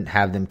I couldn't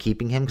have them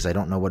keeping him because I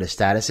don't know what his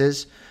status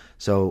is.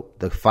 So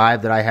the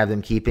 5 that I have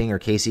them keeping are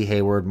Casey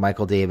Hayward,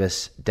 Michael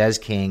Davis, Des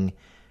King,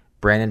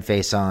 Brandon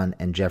Faison,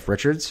 and Jeff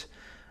Richards.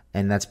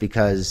 And that's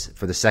because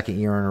for the 2nd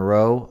year in a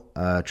row,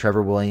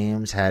 Trevor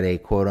Williams had a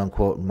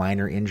quote-unquote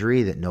minor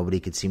injury that nobody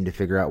could seem to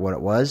figure out what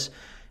it was.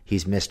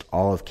 He's missed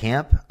all of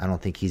camp. I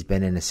don't think he's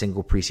been in a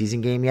single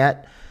preseason game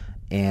yet.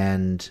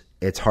 And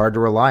it's hard to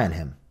rely on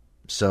him.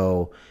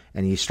 So,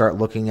 and you start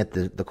looking at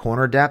the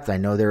corner depth. I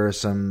know there are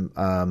some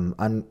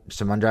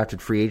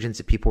undrafted free agents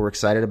that people were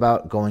excited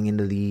about going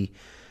into the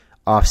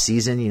off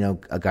season.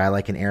 A guy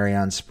like an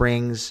Arion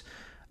Springs,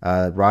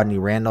 Rodney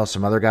Randall,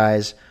 some other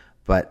guys.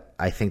 But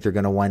I think they're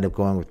going to wind up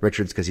going with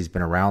Richards because he's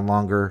been around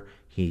longer.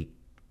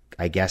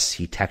 I guess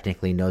he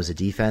technically knows the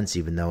defense,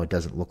 even though it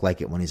doesn't look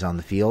like it when he's on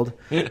the field.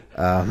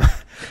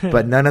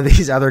 But none of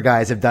these other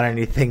guys have done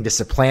anything to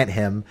supplant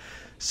him.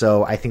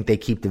 So I think they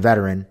keep the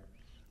veteran.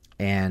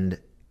 And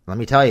let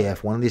me tell you,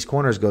 if one of these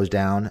corners goes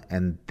down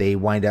and they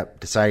wind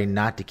up deciding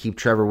not to keep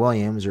Trevor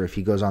Williams, or if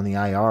he goes on the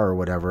IR or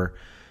whatever,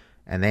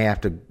 and they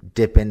have to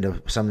dip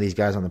into some of these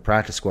guys on the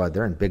practice squad,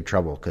 they're in big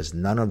trouble because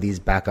none of these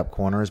backup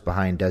corners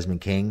behind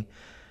Desmond King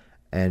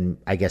and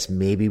I guess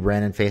maybe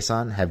Brandon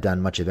Faison have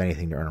done much of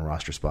anything to earn a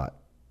roster spot.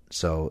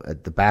 So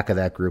at the back of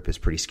that group is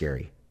pretty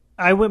scary.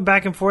 I went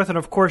back and forth, and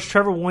of course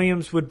Trevor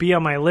Williams would be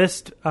on my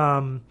list.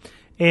 And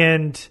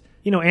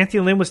Anthony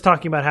Lynn was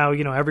talking about how,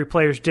 every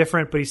player's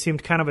different, but he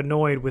seemed kind of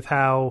annoyed with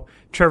how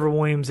Trevor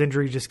Williams'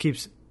 injury just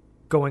keeps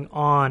going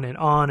on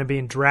and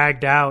being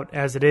dragged out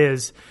as it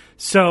is.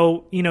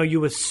 So,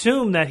 you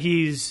assume that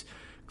he's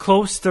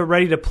close to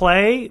ready to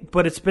play,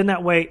 but it's been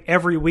that way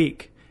every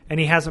week, and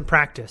he hasn't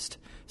practiced.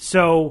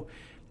 So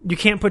you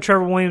can't put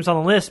Trevor Williams on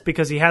the list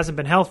because he hasn't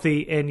been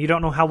healthy, and you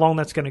don't know how long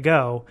that's going to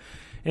go.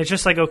 And it's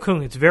just like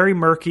Okung. It's very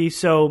murky.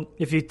 So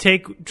if you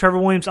take Trevor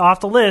Williams off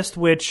the list,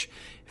 which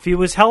if he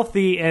was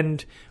healthy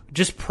and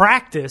just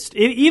practiced,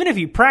 even if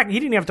he practiced, he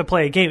didn't have to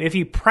play a game. If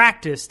he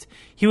practiced,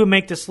 he would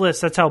make this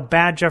list. That's how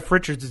bad Jeff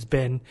Richards has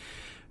been.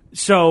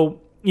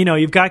 So,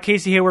 you've got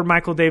Casey Hayward,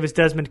 Michael Davis,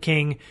 Desmond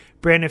King,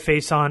 Brandon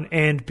Faison,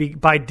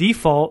 and by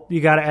default,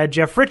 you got to add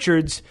Jeff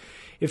Richards.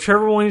 If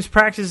Trevor Williams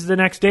practices the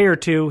next day or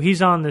two,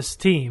 he's on this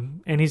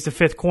team, and he's the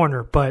 5th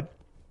corner. But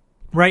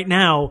right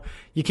now,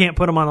 you can't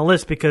put him on the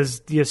list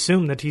because you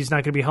assume that he's not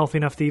going to be healthy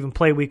enough to even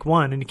play week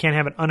 1, and you can't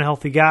have an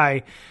unhealthy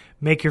guy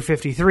make your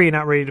 53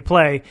 not ready to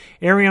play.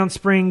 Arion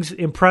Springs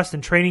impressed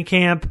in training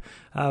camp,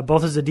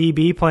 both as a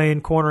DB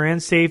playing corner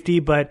and safety,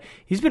 but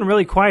he's been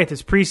really quiet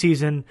this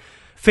preseason.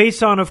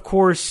 Faison, of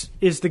course,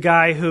 is the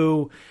guy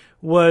who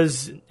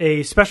was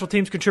a special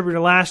teams contributor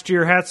last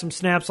year, had some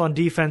snaps on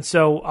defense,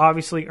 so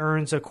obviously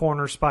earns a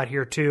corner spot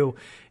here too.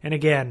 And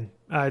again,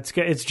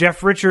 it's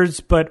Jeff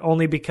Richards, but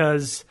only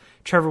because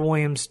Trevor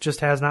Williams just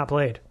has not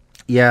played.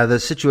 Yeah, the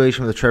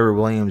situation with Trevor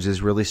Williams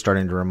is really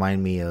starting to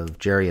remind me of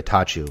Jerry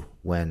Atachu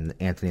when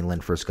Anthony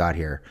Lynn first got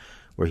here,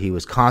 where he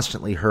was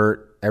constantly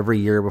hurt every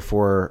year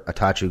before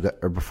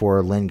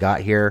before Lynn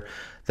got here.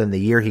 Then the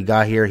year he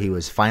got here, he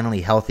was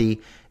finally healthy.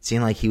 It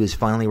seemed like he was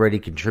finally ready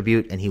to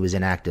contribute, and he was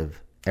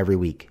inactive every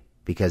week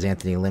because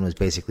Anthony Lynn was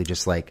basically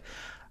just like,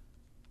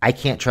 I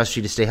can't trust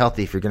you to stay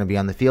healthy if you're going to be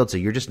on the field, so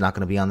you're just not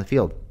going to be on the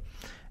field.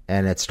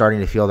 And it's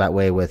starting to feel that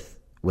way with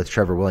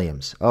Trevor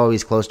Williams. Oh,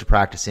 he's close to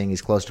practicing,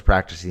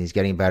 he's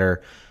getting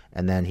better,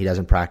 and then he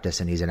doesn't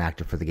practice and he's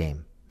inactive for the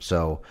game.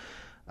 So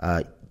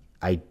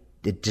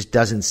it just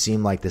doesn't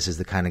seem like this is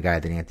the kind of guy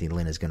that Anthony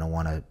Lynn is going to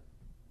want to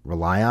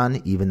rely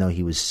on, even though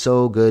he was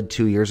so good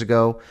 2 years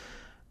ago.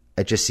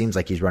 It just seems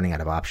like he's running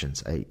out of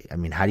options. I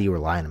mean, how do you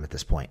rely on him at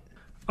this point?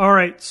 All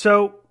right,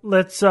 so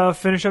let's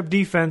finish up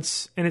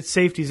defense and its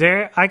safeties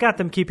there. I got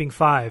them keeping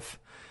 5.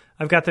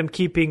 I've got them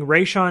keeping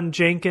Rayshawn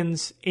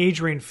Jenkins,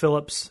 Adrian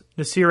Phillips,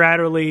 Nasir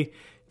Adderley,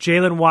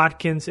 Jalen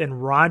Watkins,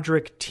 and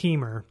Roderick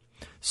Teamer.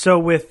 So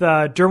with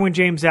Derwin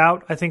James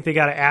out, I think they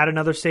got to add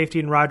another safety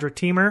in Roderick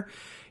Teamer.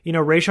 You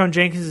know, Rayshawn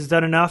Jenkins has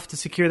done enough to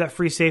secure that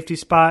free safety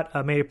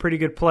spot, made a pretty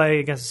good play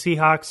against the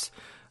Seahawks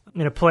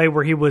in a play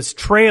where he was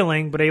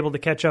trailing but able to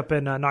catch up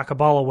and knock a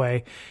ball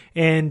away.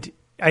 And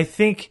I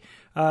think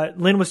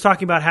Lynn was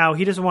talking about how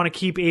he doesn't want to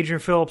keep Adrian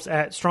Phillips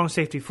at strong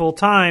safety full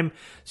time.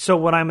 So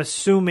what I'm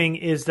assuming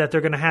is that they're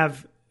going to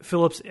have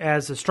Phillips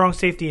as a strong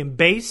safety in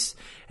base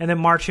and then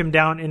march him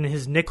down in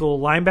his nickel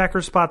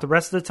linebacker spot the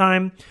rest of the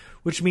time,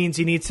 which means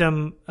he needs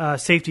some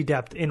safety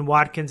depth in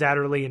Watkins,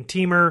 Adderley, and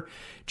Teamer.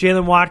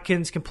 Jalen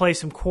Watkins can play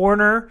some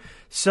corner.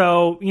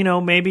 So, you know,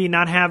 maybe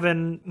not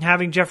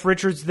having Jeff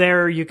Richards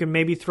there, you can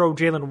maybe throw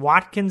Jalen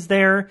Watkins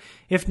there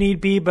if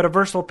need be, but a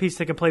versatile piece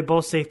that can play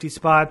both safety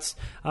spots.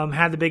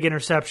 Had the big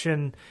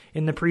interception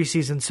in the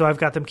preseason, so I've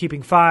got them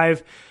keeping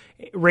 5.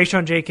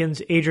 Rayshawn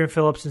Jenkins, Adrian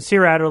Phillips, and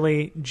Nasir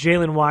Adderley,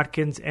 Jalen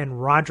Watkins,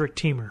 and Roderick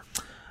Teamer.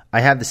 I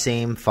have the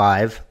same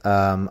 5.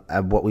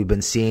 What we've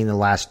been seeing the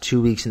last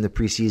 2 weeks in the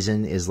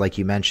preseason is, like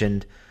you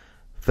mentioned,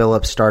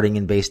 Phillips starting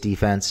in base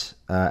defense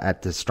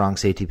at the strong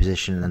safety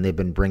position, and they've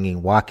been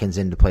bringing Watkins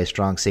in to play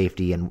strong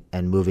safety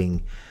and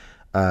moving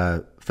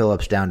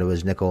Phillips down to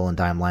his nickel and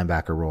dime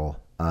linebacker role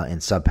in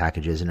sub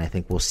packages, and I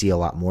think we'll see a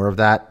lot more of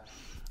that.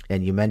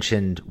 And you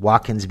mentioned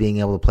Watkins being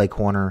able to play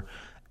corner.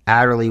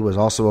 Adderley was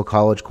also a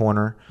college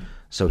corner,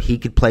 so he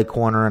could play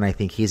corner, and I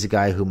think he's a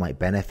guy who might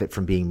benefit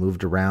from being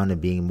moved around and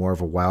being more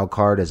of a wild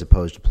card as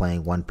opposed to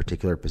playing one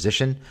particular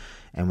position.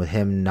 And with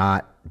him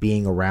not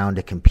being around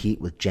to compete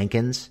with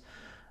Jenkins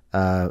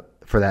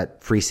for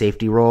that free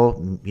safety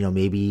role, you know,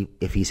 maybe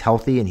if he's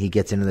healthy and he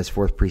gets into this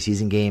 4th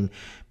preseason game,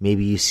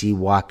 maybe you see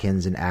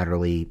Watkins and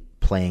Adderley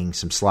playing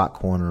some slot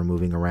corner,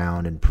 moving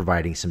around and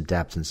providing some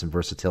depth and some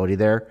versatility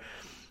there.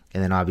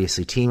 And then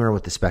obviously Teamer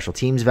with the special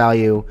teams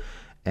value.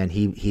 And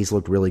he's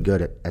looked really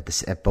good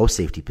at both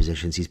safety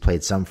positions. He's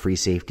played some free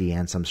safety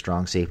and some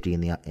strong safety in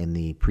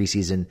the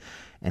preseason,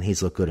 and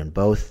he's looked good in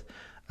both.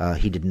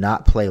 He did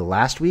not play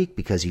last week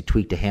because he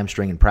tweaked a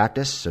hamstring in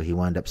practice, so he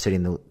wound up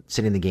sitting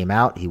the game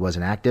out. He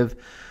wasn't active.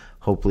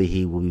 Hopefully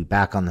he will be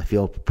back on the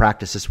field for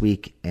practice this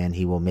week, and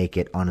he will make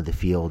it onto the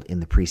field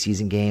in the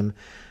preseason game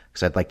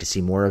because I'd like to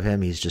see more of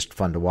him. He's just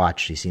fun to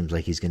watch. He seems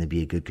like he's going to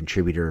be a good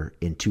contributor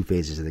in 2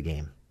 phases of the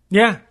game.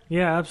 Yeah,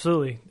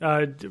 absolutely.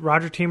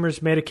 Roger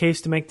Teamer's made a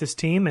case to make this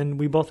team, and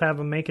we both have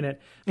him making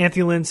it.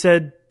 Anthony Lynn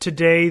said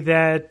today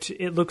that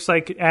it looks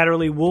like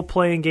Adderley will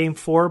play in Game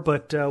 4,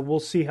 but we'll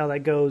see how that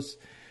goes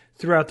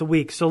throughout the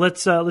week. So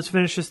let's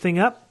finish this thing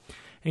up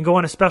and go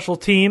on to special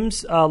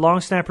teams.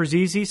 Long snapper's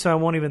easy, so I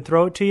won't even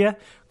throw it to you.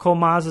 Cole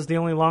Maz is the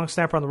only long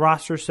snapper on the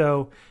roster,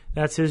 so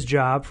that's his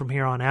job from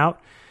here on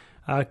out.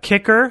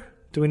 Kicker,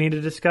 do we need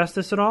to discuss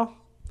this at all?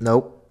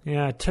 Nope.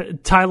 Yeah,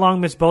 Ty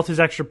Long missed both his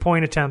extra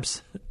point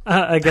attempts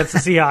against the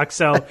Seahawks,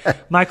 so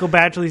Michael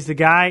Badgley's the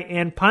guy.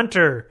 And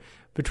punter,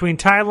 between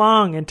Ty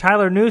Long and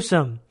Tyler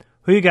Newsome,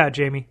 who you got,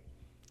 Jamie?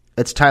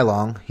 It's Ty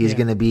Long. He's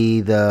going to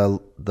be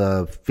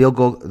the field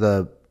goal,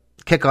 the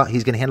kickoff.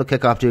 He's going to handle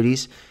kickoff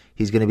duties.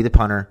 He's going to be the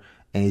punter,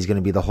 and he's going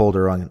to be the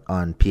holder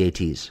on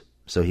PATs.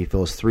 So he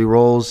fills 3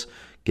 roles,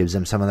 gives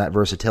them some of that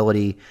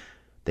versatility.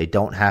 They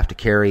don't have to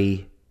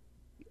carry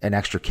an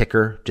extra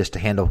kicker just to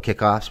handle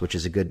kickoffs, which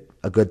is a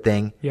good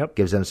thing. Yep.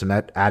 Gives them some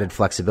added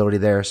flexibility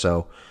there.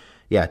 So,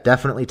 yeah,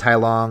 definitely Ty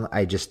Long.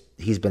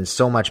 He's been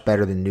so much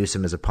better than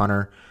Newsome as a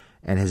punter,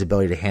 and his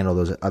ability to handle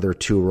those other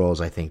 2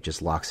 roles, I think,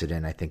 just locks it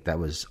in. I think that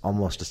was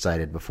almost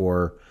decided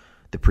before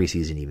the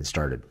preseason even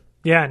started.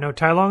 Yeah, no,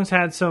 Tai Long's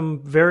had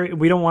some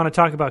we don't want to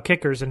talk about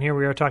kickers, and here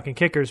we are talking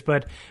kickers,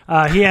 but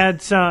he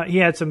had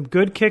some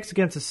good kicks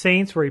against the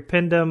Saints where he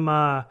pinned them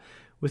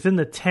within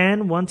the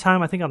 10 one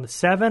time, I think on the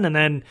 7, and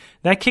then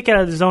that kick out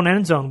of his own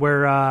end zone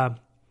where I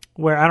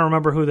don't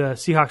remember who the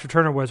Seahawks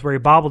returner was, where he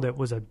bobbled it,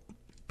 was a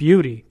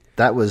beauty.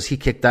 He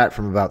kicked that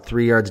from about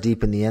 3 yards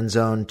deep in the end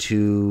zone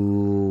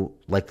to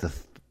like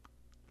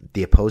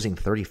the opposing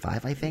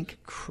 35, I think.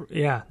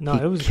 Yeah, no,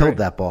 it was killed great.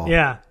 that ball.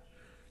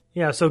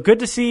 Yeah, so good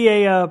to see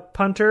a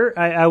punter.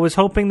 I was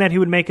hoping that he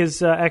would make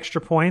his extra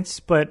points,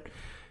 but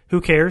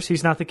who cares?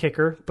 He's not the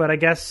kicker. But I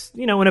guess,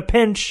 in a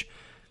pinch,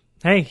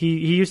 hey,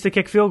 he used to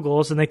kick field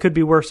goals, and they could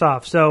be worse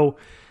off. So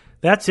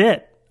that's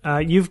it.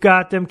 You've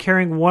got them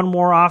carrying one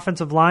more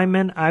offensive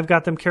lineman. I've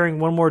got them carrying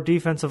one more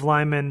defensive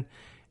lineman.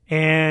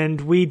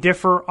 And we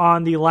differ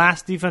on the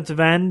last defensive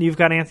end. You've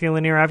got Anthony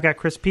Lanier. I've got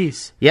Chris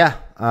Peace. Yeah,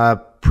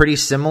 pretty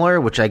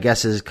similar, which I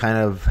guess is kind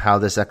of how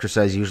this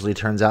exercise usually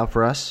turns out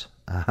for us.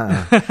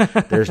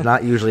 There's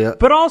not usually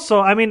But also,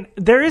 I mean,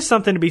 there is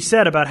something to be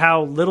said about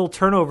how little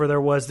turnover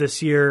there was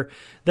this year,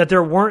 that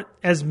there weren't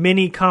as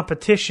many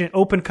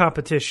open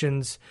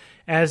competitions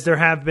as there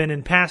have been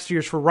in past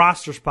years for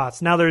roster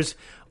spots. Now there's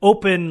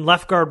open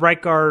left guard,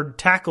 right guard,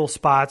 tackle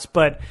spots,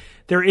 but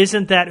there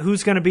isn't that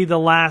who's going to be the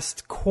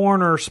last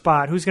corner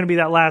spot, who's going to be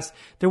that last.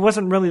 There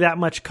wasn't really that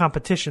much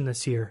competition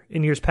this year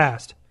in years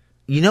past.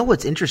 You know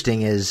what's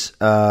interesting is,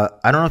 I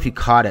don't know if you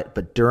caught it,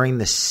 but during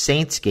the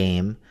Saints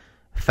game,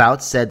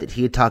 Fouts said that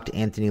he had talked to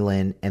Anthony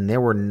Lynn, and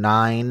there were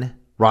 9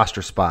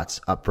 roster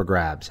spots up for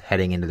grabs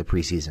heading into the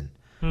preseason.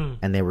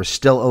 And they were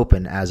still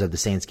open as of the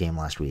Saints game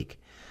last week.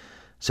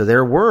 So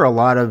there were a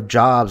lot of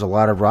jobs, a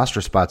lot of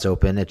roster spots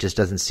open. It just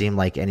doesn't seem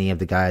like any of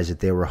the guys that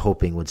they were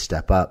hoping would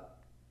step up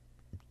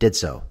did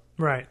so.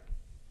 Right.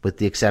 With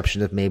the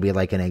exception of maybe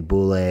like an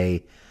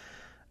Egbule,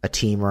 a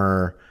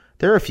Teamer.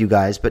 There are a few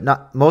guys, but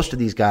not most of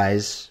these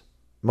guys.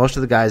 Most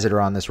of the guys that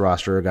are on this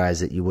roster are guys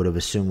that you would have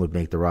assumed would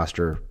make the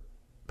roster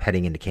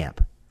heading into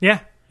camp. Yeah,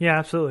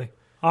 absolutely.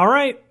 All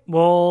right,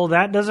 well,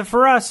 that does it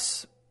for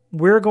us.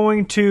 We're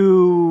going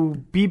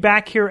to be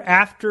back here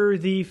after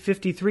the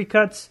 53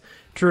 cuts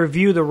to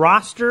review the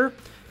roster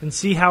and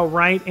see how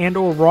right and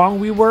or wrong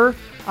we were.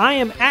 I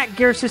am at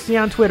Garrett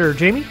Sisti on Twitter.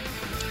 Jamie?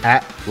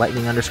 At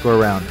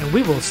Lightning_round. And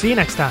we will see you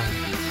next time.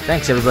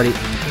 Thanks, everybody.